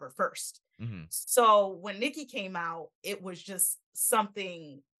R&B lover first. So when Nicki came out, it was just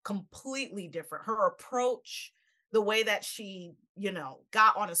something completely different. Her approach, the way that she, you know,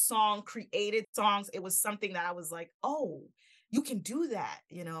 got on a song, created songs, it was something that I was like, oh, you can do that.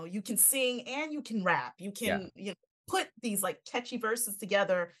 You know, you can sing and you can rap. You can, you know, put these like catchy verses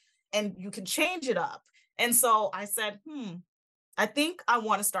together and you can change it up. And so I said, I think I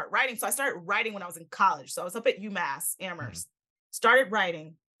want to start writing. So I started writing when I was in college. So I was up at UMass Amherst, started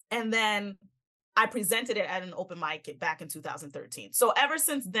writing, and then I presented it at an open mic back in 2013. So ever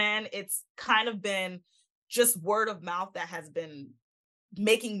since then, it's kind of been just word of mouth that has been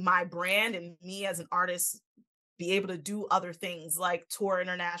making my brand and me as an artist be able to do other things like tour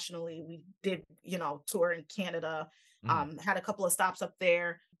internationally. We did, you know, tour in Canada, had a couple of stops up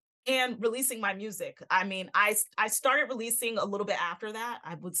there, and releasing my music. I mean, I started releasing a little bit after that.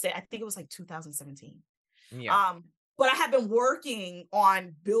 I would say, I think it was like 2017. But I have been working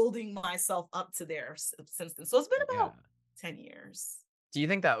on building myself up to there since then. So it's been about 10 years. Do you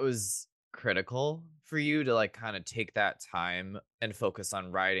think that was critical for you to like kind of take that time and focus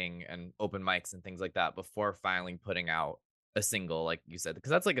on writing and open mics and things like that before finally putting out a single, like you said?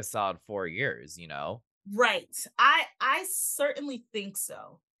 Because that's like a solid 4 years, you know? Right. I certainly think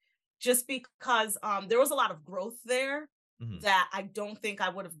so. Just because there was a lot of growth there that I don't think I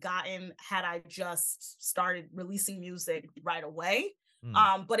would have gotten had I just started releasing music right away.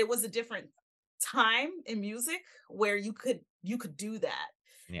 But it was a different time in music where you could do that.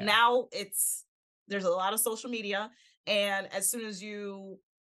 Now there's a lot of social media, and as soon as you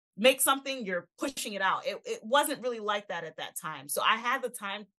make something, you're pushing it out. It wasn't really like that at that time. So I had the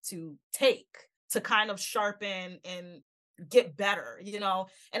time to kind of sharpen and get better,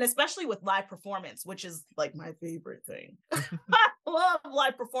 and especially with live performance, which is like my favorite thing. I love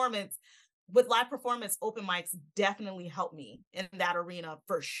live performance. With live performance, open mics definitely helped me in that arena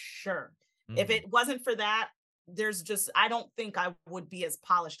for sure. If it wasn't for that, I don't think I would be as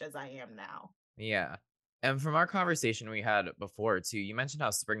polished as I am now. Yeah. And from our conversation we had before too, you mentioned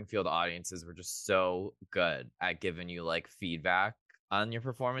how Springfield audiences were just so good at giving you like feedback on your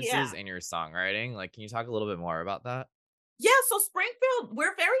performances Yeah. and your songwriting. Like, can you talk a little bit more about that? Yeah, so Springfield,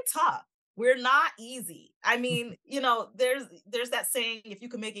 we're very tough. We're not easy. I mean, there's that saying, if you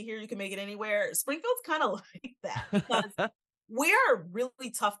can make it here, you can make it anywhere. Springfield's kind of like that because we are really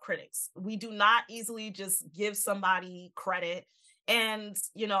tough critics. We do not easily just give somebody credit. And,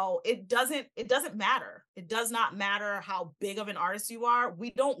 it doesn't matter. It does not matter how big of an artist you are.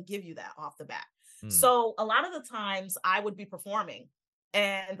 We don't give you that off the bat. So a lot of the times I would be performing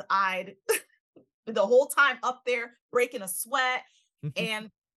and I'd the whole time up there breaking a sweat, and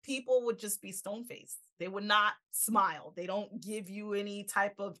people would just be stone faced. They would not smile. They don't give you any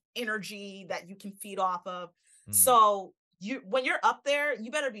type of energy that you can feed off of. So when you're up there,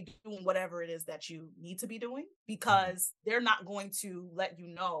 you better be doing whatever it is that you need to be doing, because they're not going to let you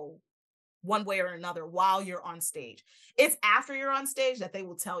know one way or another while you're on stage. It's after you're on stage that they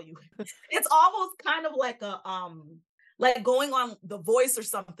will tell you. It's almost kind of like like going on The Voice or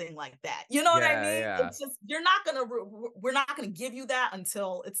something like that. You know what I mean? Yeah. It's just, we're not gonna give you that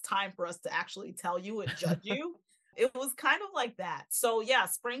until it's time for us to actually tell you and judge you. It was kind of like that. So yeah,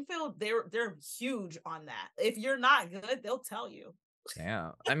 Springfield, they're huge on that. If you're not good, they'll tell you.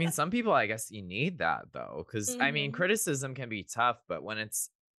 Yeah. I mean, some people, I guess you need that though, because I mean, criticism can be tough, but when it's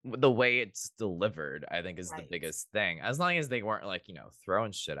the way it's delivered, I think is the biggest thing. As long as they weren't like,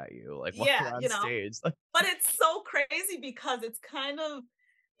 throwing shit at you, like while you're on stage. But it's so crazy because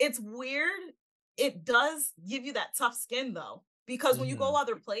it's weird. It does give you that tough skin though, because when you go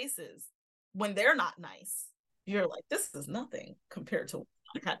other places, when they're not nice, you're like, this is nothing compared to what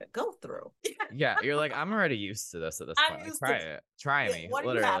I had to go through. Yeah, you're like, I'm already used to this at this point. Like, try me, what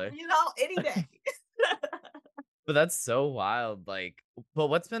literally. do you have, any day. But that's so wild. Like, but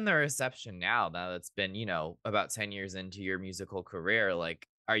what's been the reception now that it's been, about 10 years into your musical career? Like,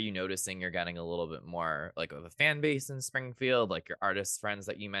 are you noticing you're getting a little bit more like of a fan base in Springfield? Like your artist friends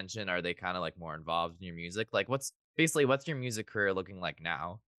that you mentioned, are they kind of like more involved in your music? Like what's your music career looking like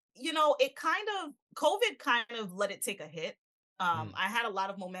now? COVID kind of let it take a hit. I had a lot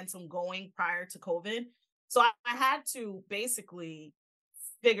of momentum going prior to COVID. So I had to basically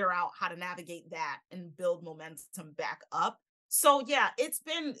figure out how to navigate that and build momentum back up. So yeah, it's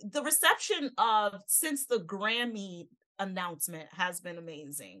been the reception since the Grammy announcement has been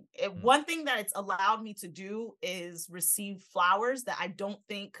amazing. One thing that it's allowed me to do is receive flowers that I don't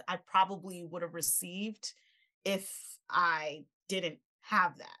think I probably would have received if I didn't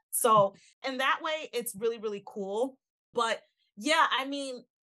have that. So in that way, it's really, really cool. But yeah, I mean,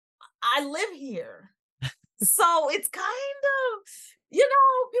 I live here. So it's kind of,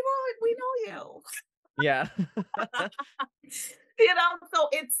 people are like, we know you. Yeah. So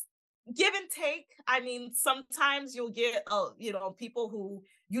it's give and take. I mean, sometimes you'll get, people who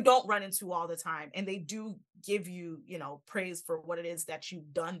you don't run into all the time, and they do give you, praise for what it is that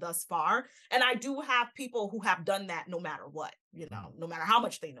you've done thus far. And I do have people who have done that no matter what, no matter how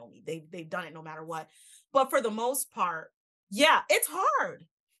much they know me, they've done it no matter what. But for the most part, yeah, it's hard.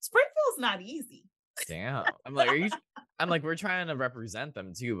 Springfield's not easy. Damn. I'm like, we're trying to represent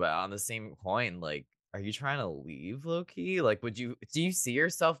them too, but on the same coin, like, are you trying to leave low key? Like, do you see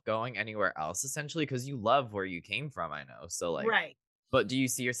yourself going anywhere else essentially? Because you love where you came from, I know. So like, right. But do you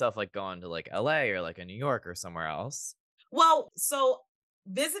see yourself like going to like LA or like a New York or somewhere else? Well, so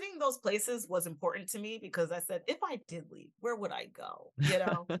visiting those places was important to me because I said, if I did leave, where would I go?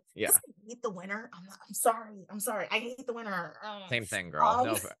 Yeah. I hate the winter. I'm sorry. I hate the winter. Same thing,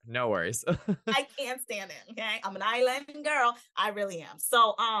 girl. No worries. I can't stand it. Okay. I'm an island girl. I really am.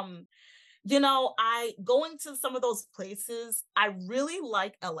 So, I going to some of those places, I really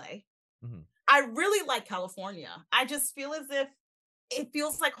like LA. I really like California. I just feel as if it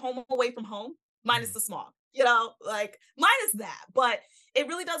feels like home away from home, minus the smog. Like minus that, but it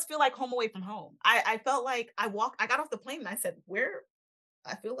really does feel like home away from home. I felt like I got off the plane and I said, where?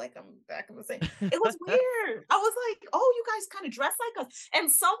 I feel like I'm back in the same. It was weird. I was like, oh, you guys kind of dress like us. And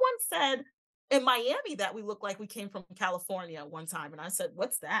someone said in Miami that we look like we came from California one time. And I said,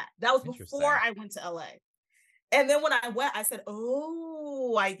 what's that? That was before I went to LA. And then when I went, I said,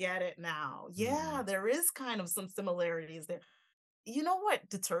 oh, I get it now. Yeah, there is kind of some similarities there. You know what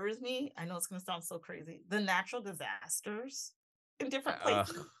deters me? I know it's going to sound so crazy. The natural disasters in different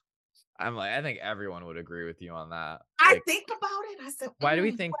places. I'm like, I think everyone would agree with you on that. I Like, think about it. I said, why do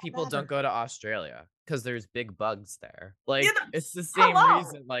we think people whatever. don't go to Australia? Because there's big bugs there. Like, You know, it's the same hello.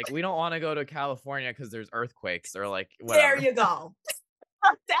 reason. Like, we don't want to go to California because there's earthquakes or like There whatever. you go.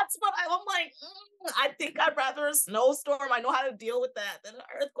 That's what I'm like. I think I'd rather a snowstorm. I know how to deal with that than an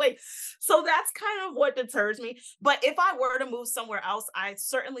earthquake. So that's kind of what deters me. But if I were to move somewhere else, I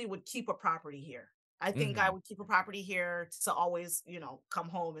certainly would keep a property here. I think I would keep a property here to always, come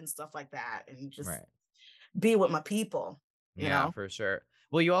home and stuff like that and just Right. be with my people, you Yeah, know? for sure.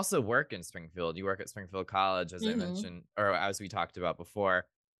 Well, you also work in Springfield. You work at Springfield College, as I Mhm. mentioned, or as we talked about before.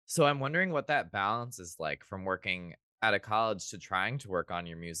 So I'm wondering what that balance is like from working at a college to trying to work on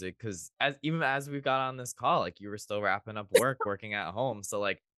your music. Because even as we got on this call, like you were still wrapping up work, working at home. So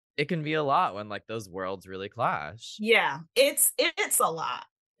like it can be a lot when like those worlds really clash. Yeah, it's a lot.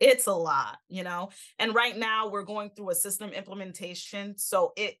 It's a lot, And right now we're going through a system implementation,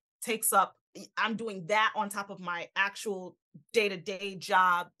 so it takes up I'm doing that on top of my actual day-to-day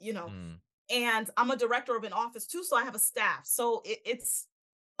job, Mm. and I'm a director of an office too, so I have a staff. So it's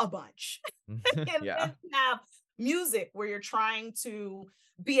a bunch. And Yeah. then you have music where you're trying to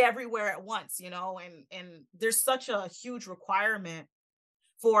be everywhere at once, and there's such a huge requirement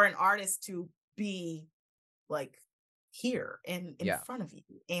for an artist to be like here and in Yeah. front of you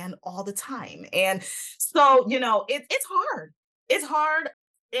and all the time. And so, it's hard. It's hard.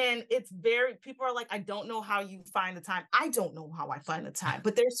 And it's very, people are like, I don't know how you find the time. I don't know how I find the time,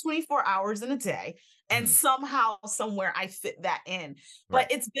 but there's 24 hours in a day. And Mhm. somehow, somewhere I fit that in. But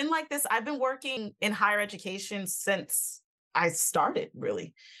Right. it's been like this. I've been working in higher education since I started,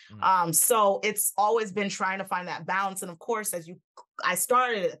 really. Mhm. So it's always been trying to find that balance. And of course, I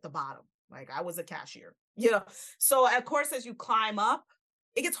started at the bottom, like I was a cashier, So of course, as you climb up,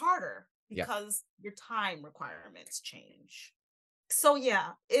 it gets harder Yeah. because your time requirements change. So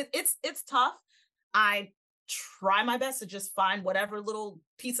yeah, it's tough. I try my best to just find whatever little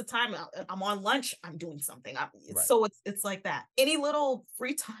piece of time. I'm on lunch, I'm doing something. Right. So it's like that. Any little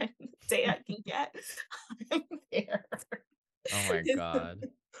free time day I can get, I'm there. Oh my God.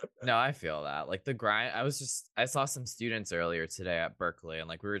 No, I feel that. Like the grind, I saw some students earlier today at Berkeley and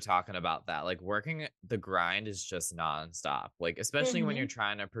like we were talking about that. Like working the grind is just nonstop. Like, especially when you're Mhm.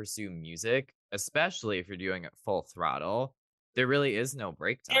 trying to pursue music, especially if you're doing it full throttle, there really is no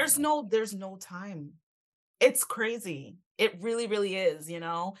break time. There's no time. It's crazy. It really, really is, And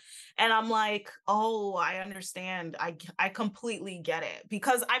I'm like, oh, I understand. I completely get it.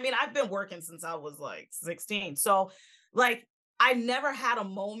 Because I mean, I've been working since I was like 16. So like I never had a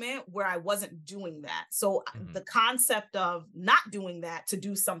moment where I wasn't doing that. So Mhm. the concept of not doing that to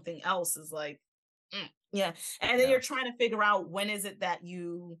do something else is like, yeah. And then Yeah. you're trying to figure out when is it that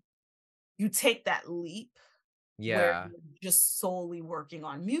you take that leap where Yeah. you're just solely working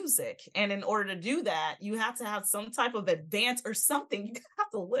on music. And in order to do that, you have to have some type of advance or something. You have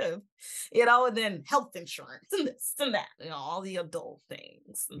to live, and then health insurance and this and that, all the adult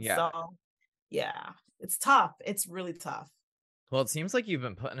things. And Yeah. so, yeah, it's tough. It's really tough. Well, it seems like you've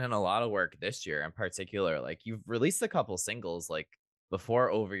been putting in a lot of work this year in particular. Like you've released a couple singles like before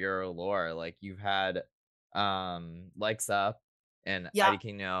Over Your Allure. Like you've had Likes Up and Yep.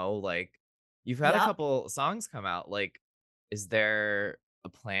 IDK No. Like you've had a Yep. couple songs come out. Like, is there a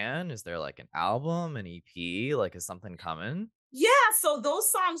plan? Is there like an album, an EP? Like, is something coming? Yeah. So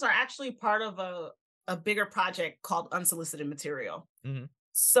those songs are actually part of a bigger project called Unsolicited Material. Hmm.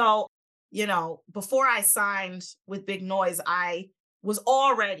 So, before I signed with Big Noise, I was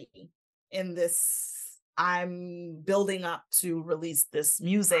already in this, I'm building up to release this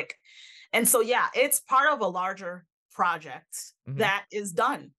music. And so, yeah, it's part of a larger project Hmm. that is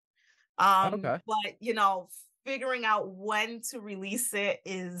done. Okay. But, figuring out when to release it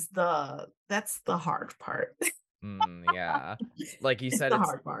that's the hard part. Yeah. Like you It's said, the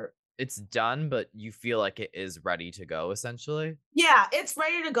hard part. it's done, but you feel like it is ready to go essentially. Yeah, it's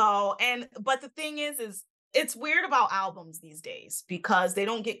ready to go. But the thing is it's weird about albums these days because they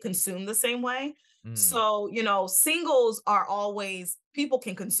don't get consumed the same way. Mm. So, singles are always, people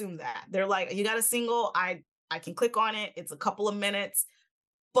can consume that. They're like, you got a single, I can click on it. It's a couple of minutes.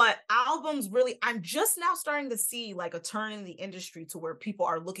 But albums really, I'm just now starting to see like a turn in the industry to where people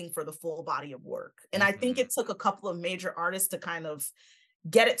are looking for the full body of work. And I think Mhm. it took a couple of major artists to kind of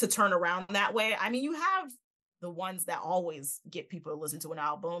get it to turn around that way. I mean, you have the ones that always get people to listen to an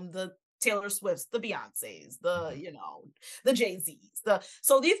album, the Taylor Swifts, the Beyoncés, the, Mhm. the Jay-Z's,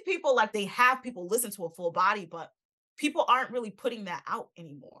 so these people, like, they have people listen to a full body, but people aren't really putting that out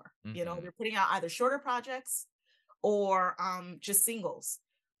anymore. Mhm. They're putting out either shorter projects or just singles.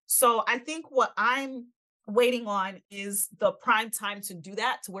 So I think what I'm waiting on is the prime time to do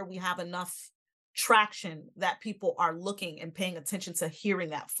that, to where we have enough traction that people are looking and paying attention to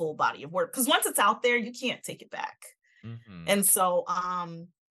hearing that full body of work. Because once it's out there, you can't take it back. Mm-hmm. And so, I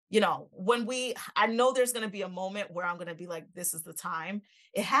know there's going to be a moment where I'm going to be like, this is the time.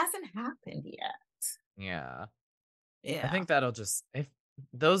 It hasn't happened yet. Yeah. Yeah. I think that'll just, if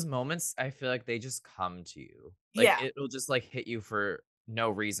those moments, I feel like they just come to you. Like, Yeah. it'll just like hit you for no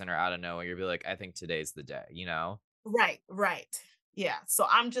reason or out of nowhere. You'll be like, I think today's the day, you know? Right. Yeah. So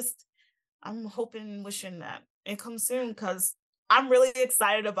I'm hoping, wishing that it comes soon, because I'm really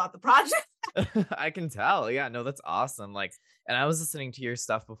excited about the project. I can tell. Yeah, no, that's awesome. Like, and I was listening to your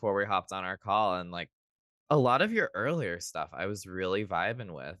stuff before we hopped on our call, and like a lot of your earlier stuff I was really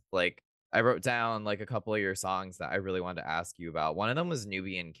vibing with. Like, I wrote down like a couple of your songs that I really wanted to ask you about. One of them was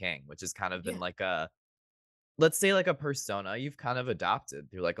Nubian King, which has kind of been Yeah. like a, let's say, like a persona you've kind of adopted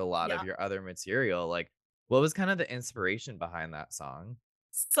through like a lot of Yeah. your other material. Like, what was kind of the inspiration behind that song?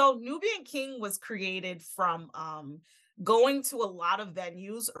 So Nubian King was created from going to a lot of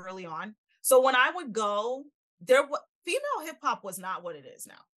venues early on. So when I would go, female hip hop was not what it is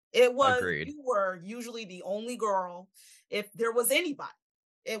now. It was, Agreed. you were usually the only girl. If there was anybody,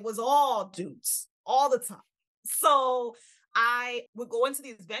 it was all dudes all the time. So I would go into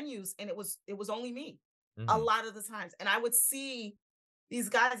these venues and it was only me a Mhm. lot of the times. And I would see these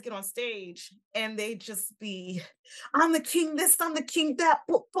guys get on stage and they just be, I'm the king this, I'm the king that,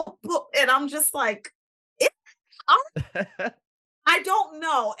 boop, boop, boop. And I'm just like, I don't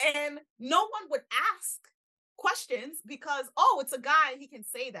know. And no one would ask questions because, oh, it's a guy, he can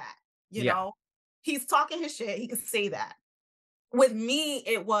say that, Yeah. know, he's talking his shit, he can say that. With me,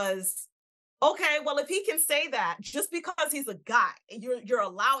 it was, okay, well, if he can say that, just because he's a guy, you're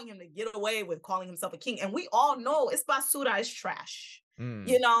allowing him to get away with calling himself a king. And we all know it's basura, is trash,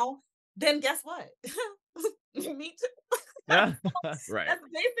 then guess what? Me too. Yeah. Right. That's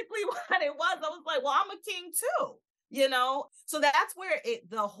basically what it was. I was like, well, I'm a king too, So that's where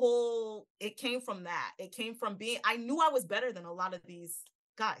it came from that. It came from I knew I was better than a lot of these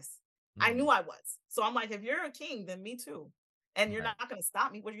guys. I knew I was. So I'm like, if you're a king, then me too. And you're Right. not going to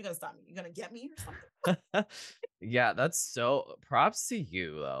stop me. What are you going to stop me? You're going to get me or something? Yeah, that's so props to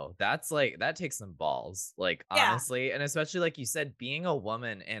you though. That's like, that takes some balls, like, Yeah. honestly. And especially like you said, being a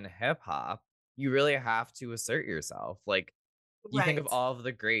woman in hip hop, you really have to assert yourself. Like, you think of Right. all of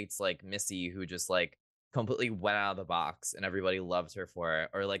the greats like Missy, who just like completely went out of the box and everybody loved her for it,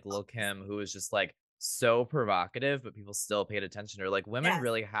 or like Lil Kim, who was just like so provocative, but people still paid attention. Or like, women Yes.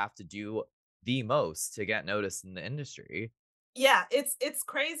 really have to do the most to get noticed in the industry. Yeah, it's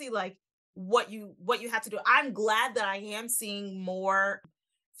crazy, like what you have to do. I'm glad that I am seeing more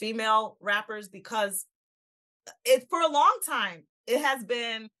female rappers, because for a long time it has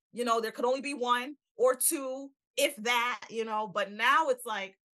been, there could only be one or two, if that, but now it's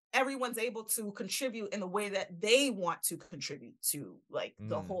like everyone's able to contribute in the way that they want to contribute to like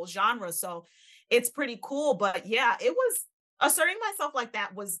the whole genre. So it's pretty cool. But yeah, it was asserting myself like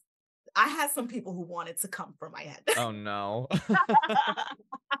that was, I had some people who wanted to come for my head. Oh no.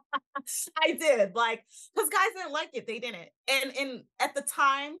 I did, like, because guys didn't like it. They didn't. And at the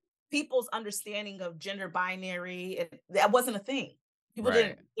time, people's understanding of gender binary, that wasn't a thing. People Right.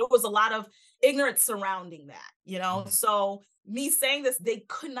 didn't, there was a lot of ignorance surrounding that, So me saying this, they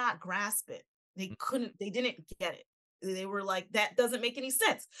could not grasp it. They didn't get it. They were like, that doesn't make any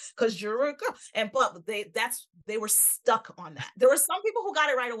sense because you're a girl. But they were stuck on that. There were some people who got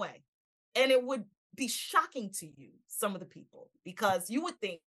it right away. And it would be shocking to you, some of the people, because you would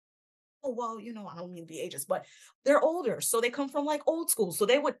think, oh, well, I don't mean to be ageist, but they're older. So they come from like old school. So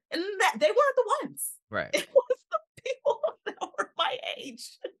they weren't the ones. Right. It was the people that were my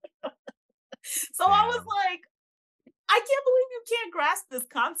age. So Damn. I was like, I can't believe you can't grasp this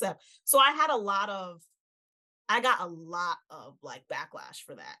concept. So I got a lot of like backlash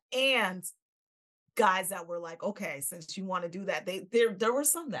for that. And guys that were like, okay, since you want to do that, there were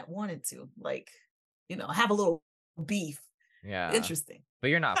some that wanted to, like, have a little beef. Yeah. Interesting. But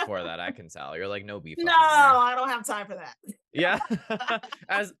you're not for that, I can tell. You're like, no beef. No, I don't have time for that. Yeah.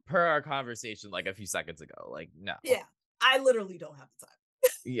 As per our conversation like a few seconds ago, like, no. Yeah, I literally don't have the time.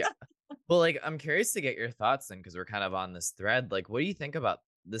 Yeah. Well, like, I'm curious to get your thoughts then, because we're kind of on this thread. Like, what do you think about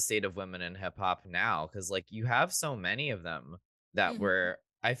the state of women in hip hop now? Because like, you have so many of them that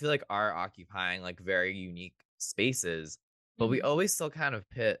I feel like are occupying like very unique spaces, but we always still kind of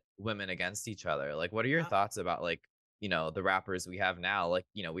pit women against each other. Like, what are your thoughts about like, the rappers we have now? Like,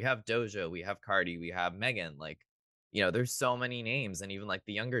 we have Doja, we have Cardi, we have Megan. Like, there's so many names, and even like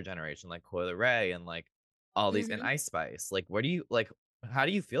the younger generation, like Coi Leray and like all these, and Ice Spice. Like, what do you like? How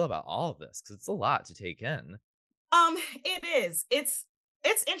do you feel about all of this? Because it's a lot to take in. It is. It's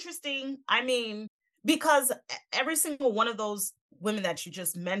interesting. I mean, because every single one of those women that you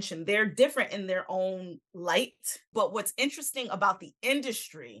just mentioned, they're different in their own light. But what's interesting about the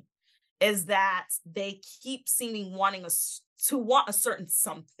industry is that they keep seeming wanting us to want a certain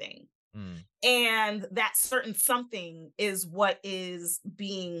something. Mm. And that certain something is what is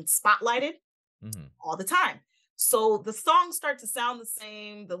being spotlighted all the time. So the songs start to sound the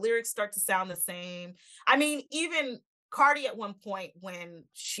same, the lyrics start to sound the same. I mean, even Cardi at one point when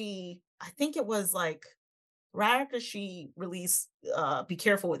I think it was like right after she released Be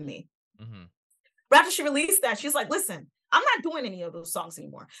Careful With Me. Right after she released that, she's like, listen, I'm not doing any of those songs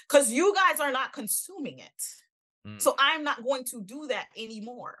anymore because you guys are not consuming it. So I'm not going to do that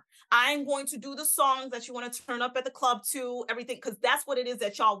anymore. I'm going to do the songs that you want to turn up at the club to, everything, because that's what it is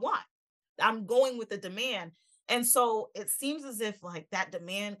that y'all want. I'm going with the demand. And so it seems as if like that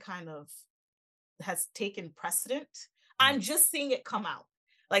demand kind of has taken precedent. I'm just seeing it come out.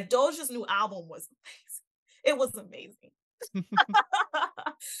 Like Doja's new album was amazing. It was amazing.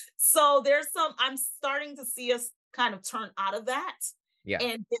 So I'm starting to see us kind of turn out of that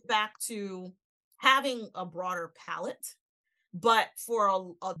and get back to having a broader palette. But for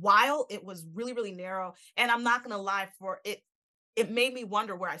a while, it was really, really narrow. And I'm not going to lie, it made me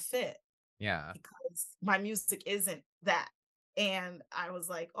wonder where I fit. Yeah. Because my music isn't that. And I was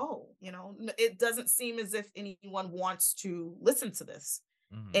like, oh, it doesn't seem as if anyone wants to listen to this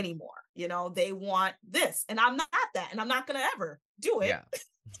anymore. They want this. And I'm not that. And I'm not going to ever do it. Yeah.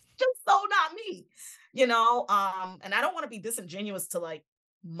 Just so not me, and I don't want to be disingenuous to like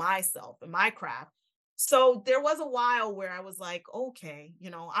myself and my craft. So there was a while where I was like, okay,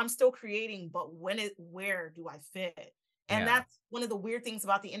 I'm still creating, but where do I fit? And that's one of the weird things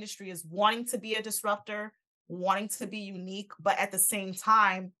about the industry is wanting to be a disruptor, wanting to be unique, but at the same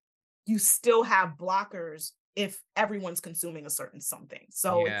time, you still have blockers if everyone's consuming a certain something.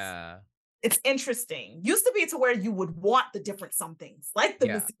 So it's interesting. Used to be to where you would want the different somethings, like the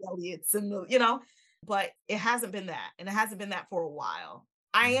Missy Elliott's and but it hasn't been that. And it hasn't been that for a while.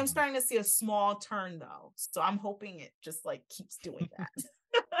 I am starting to see a small turn though. So I'm hoping it just like keeps doing that.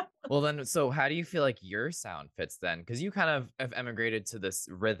 Well then, so how do you feel like your sound fits then? Because you kind of have emigrated to this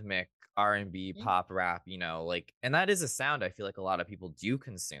rhythmic R&B pop rap, and that is a sound I feel like a lot of people do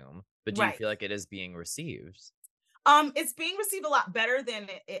consume. But do you feel like it is being received? It's being received a lot better than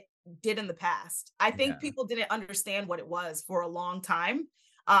it did in the past. I think people didn't understand what it was for a long time.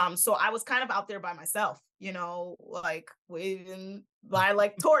 So I was kind of out there by myself, like waving my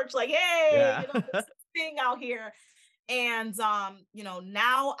like torch, like, hey, this thing out here. And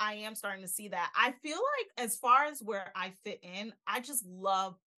now I am starting to see that. I feel like as far as where I fit in, I just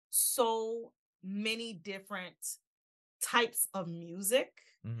love so many different types of music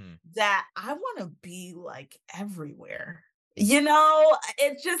that I want to be like everywhere. It's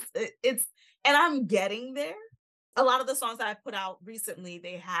and I'm getting there. A lot of the songs that I put out recently,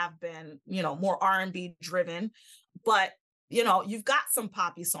 they have been, more R&B driven, but you've got some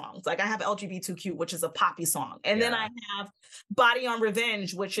poppy songs. Like I have LGBTQ, which is a poppy song. And then I have Body on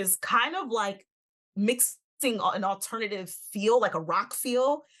Revenge, which is kind of like mixing an alternative feel, like a rock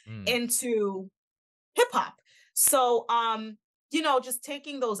feel into hip hop. So, just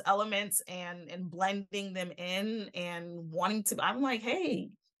taking those elements and blending them in and wanting to, I'm like,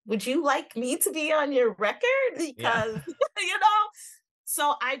 hey, would you like me to be on your record? Because,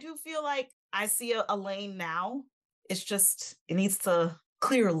 so I do feel like I see a lane now. It's just, it needs to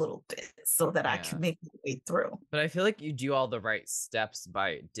clear a little bit so that I can make my way through. But I feel like you do all the right steps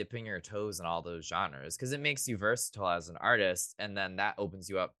by dipping your toes in all those genres because it makes you versatile as an artist. And then that opens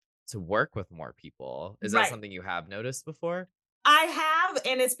you up to work with more people. Is that something you have noticed before? I have,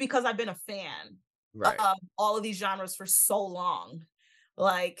 and it's because I've been a fan of all of these genres for so long.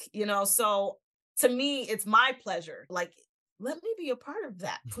 Like, so to me, it's my pleasure. Like, let me be a part of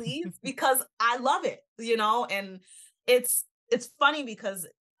that, please, because I love it, and it's funny because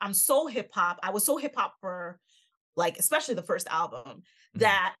I'm so hip hop. I was so hip hop for like, especially the first album,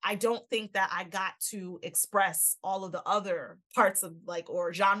 that I don't think that I got to express all of the other parts of like,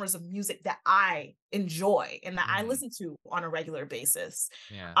 or genres of music that I enjoy and that I listen to on a regular basis.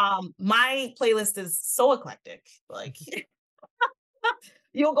 My playlist is so eclectic. Like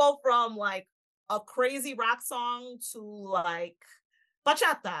you'll go from like a crazy rock song to like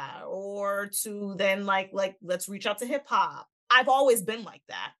bachata or to then like let's reach out to hip hop. I've always been like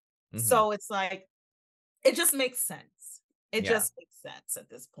that. So it's like, it just makes sense. It just makes sense at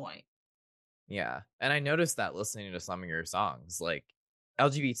this point. Yeah. And I noticed that listening to some of your songs, like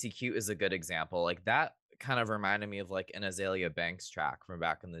LGBTQ is a good example. Like that kind of reminded me of like an Azalea Banks track from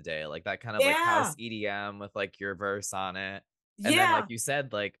back in the day, like that kind of like Yeah. house EDM with like your verse on it. And then Yeah. like you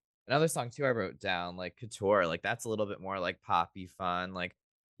said, like another song too I wrote down, like Couture, like that's a little bit more like poppy fun. Like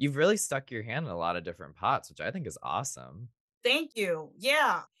you've really stuck your hand in a lot of different pots, which I think is awesome. Thank you.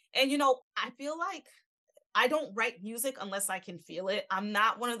 Yeah. And I feel like I don't write music unless I can feel it. I'm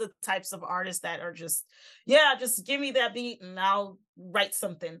not one of the types of artists that are just give me that beat and I'll write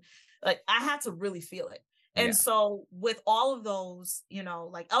something. Like I had to really feel it. And Yeah. so with all of those,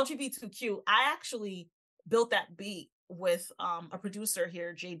 like LGBTQ, I actually built that beat with a producer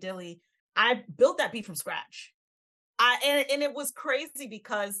here, Jay Dilly. I built that beat from scratch. And it was crazy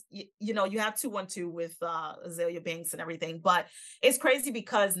because you have 212 with Azalea Banks and everything, but it's crazy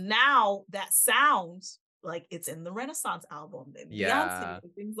because now that sounds like it's in the Renaissance album and Beyonce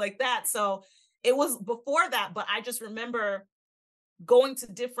and things like that. So it was before that, but I just remember going to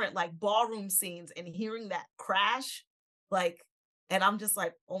different like ballroom scenes and hearing that crash, like, and I'm just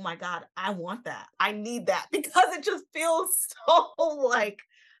like, oh my God, I want that. I need that because it just feels so like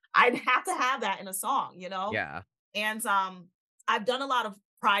I'd have to have that in a song, Yeah. And I've done a lot of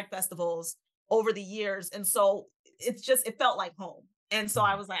Pride festivals over the years. And so it felt like home. And so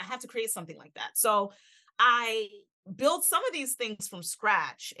I was like, I have to create something like that. So I build some of these things from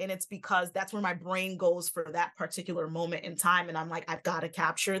scratch. And it's because that's where my brain goes for that particular moment in time. And I'm like, I've got to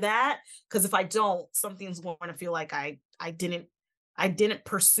capture that. Because if I don't, something's going to feel like I didn't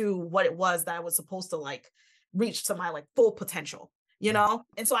pursue what it was that I was supposed to like reach to my like full potential.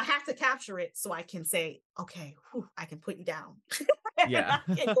 And so I have to capture it so I can say, okay, I can put you down. Yeah.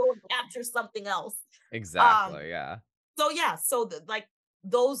 I can go and capture something else. Exactly. Yeah. So like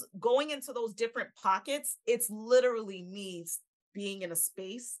those going into those different pockets, it's literally me being in a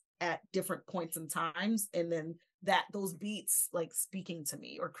space at different points in times, and then those beats like speaking to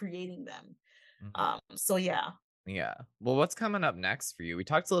me or creating them. So yeah. Yeah. Well, what's coming up next for you? We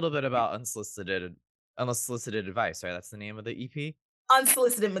talked a little bit about unsolicited advice, right? That's the name of the EP.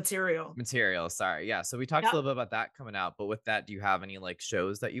 Unsolicited material. Sorry. Yeah. So we talked a little bit about that coming out, but with that, do you have any like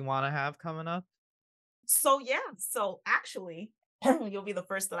shows that you want to have coming up? So actually, you'll be the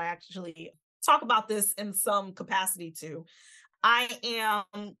first that I actually talk about this in some capacity too. I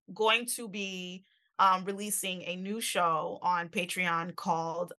am going to be releasing a new show on Patreon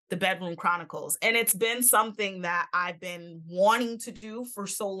called The Bedroom Chronicles. And it's been something that I've been wanting to do for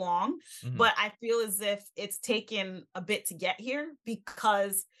so long, but I feel as if it's taken a bit to get here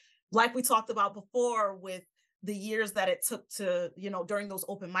because like we talked about before with the years that it took to, during those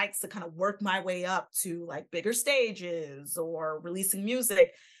open mics to kind of work my way up to like bigger stages or releasing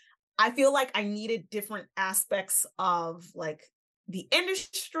music, I feel like I needed different aspects of like the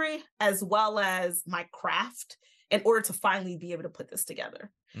industry as well as my craft in order to finally be able to put this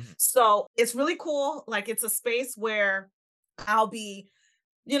together. So it's really cool. Like it's a space where I'll be,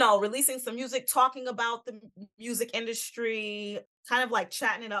 releasing some music, talking about the music industry, kind of like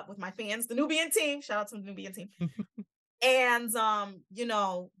chatting it up with my fans, the Nubian team, shout out to the Nubian team. And,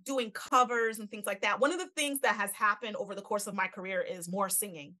 doing covers and things like that. One of the things that has happened over the course of my career is more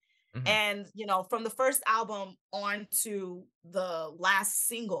singing. And, from the first album on to the last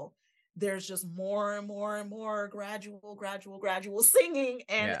single, there's just more and more and more gradual singing.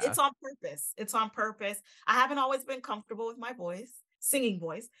 And it's on purpose. It's on purpose. I haven't always been comfortable with my voice, singing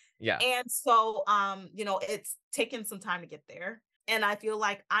voice. Yeah. And so, it's taken some time to get there. And I feel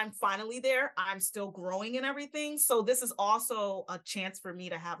like I'm finally there. I'm still growing and everything. So this is also a chance for me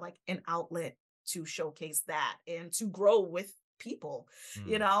to have like an outlet to showcase that and to grow with people,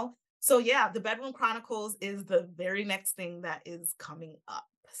 So yeah, The Bedroom Chronicles is the very next thing that is coming up.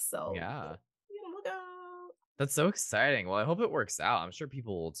 So yeah, look out. That's so exciting. Well, I hope it works out. I'm sure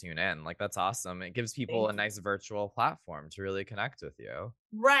people will tune in. Like that's awesome. It gives people a nice virtual platform to really connect with you.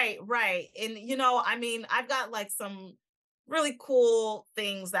 Right. And I've got like some really cool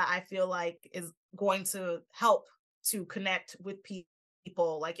things that I feel like is going to help to connect with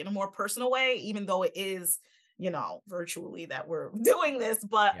people like in a more personal way, even though it is virtually that we're doing this,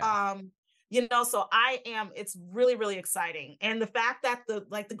 but so it's really, really exciting. And the fact that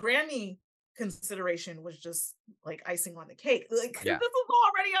the Grammy consideration was just like icing on the cake, like this is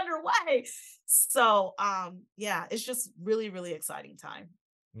already underway. So it's just really, really exciting time.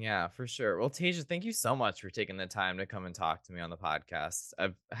 Yeah, for sure. Well, Taija, thank you so much for taking the time to come and talk to me on the podcast.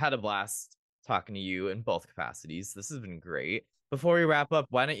 I've had a blast talking to you in both capacities. This has been great. Before we wrap up,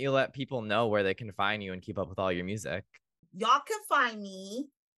 why don't you let people know where they can find you and keep up with all your music? Y'all can find me.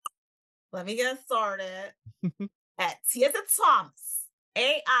 Let me get started at T as in Thomas,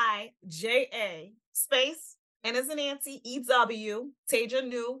 AIJA space N as in Nancy, EW, Taija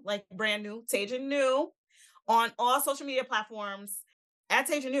New, like brand new, Taija New. on all social media platforms at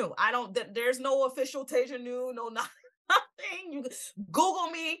Taija New. There's no official Taija New, no nothing. You Google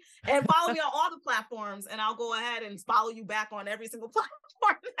me and follow me on all the platforms, and I'll go ahead and follow you back on every single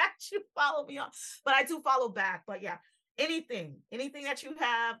platform that you follow me on. But I do follow back. But yeah, anything that you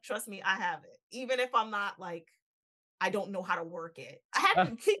have, trust me, I have it. Even if I'm not like, I don't know how to work it. I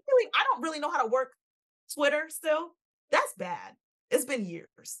don't really know how to work Twitter still. That's bad. It's been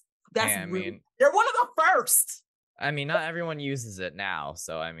years. That's they're one of the first. I mean, not everyone uses it now,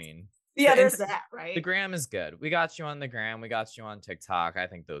 so I mean, yeah, there's that, right? The gram is good. We got you on the gram. We got you on TikTok. I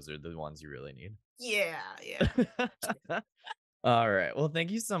think those are the ones you really need. Yeah. All right. Well,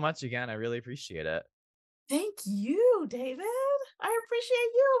 thank you so much again. I really appreciate it. Thank you, David. I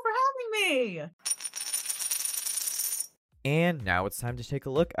appreciate you for having me. And now it's time to take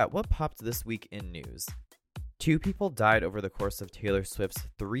a look at what popped this week in news. 2 people died over the course of Taylor Swift's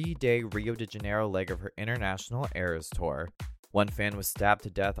 3-day Rio de Janeiro leg of her International Eras Tour. One fan was stabbed to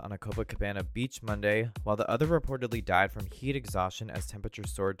death on a Copacabana beach Monday, while the other reportedly died from heat exhaustion as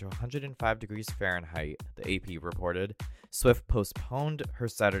temperatures soared to 105 degrees Fahrenheit, the AP reported. Swift postponed her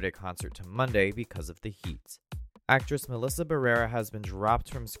Saturday concert to Monday because of the heat. Actress Melissa Barrera has been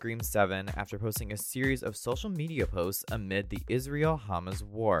dropped from Scream 7 after posting a series of social media posts amid the Israel-Hamas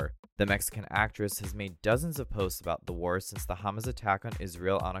war. The Mexican actress has made dozens of posts about the war since the Hamas attack on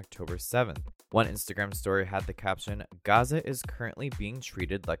Israel on October 7th. One Instagram story had the caption, "Gaza is currently being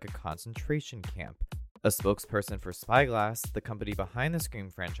treated like a concentration camp." A spokesperson for Spyglass, the company behind the Scream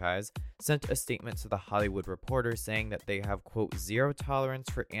franchise, sent a statement to The Hollywood Reporter saying that they have, quote, zero tolerance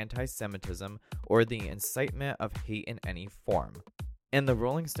for anti-Semitism or the incitement of hate in any form. And the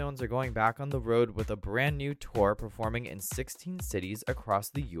Rolling Stones are going back on the road with a brand new tour performing in 16 cities across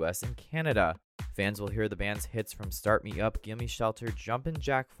the US and Canada. Fans will hear the band's hits from Start Me Up, Gimme Shelter, Jumpin'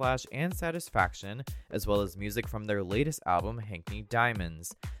 Jack Flash, and Satisfaction, as well as music from their latest album, Hackney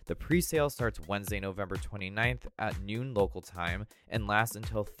Diamonds. The pre-sale starts Wednesday, November 29th at noon local time and lasts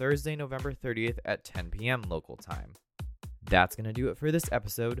until Thursday, November 30th at 10 p.m. local time. That's going to do it for this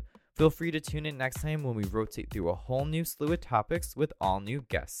episode. Feel free to tune in next time when we rotate through a whole new slew of topics with all new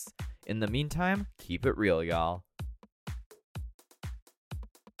guests. In the meantime, keep it real, y'all.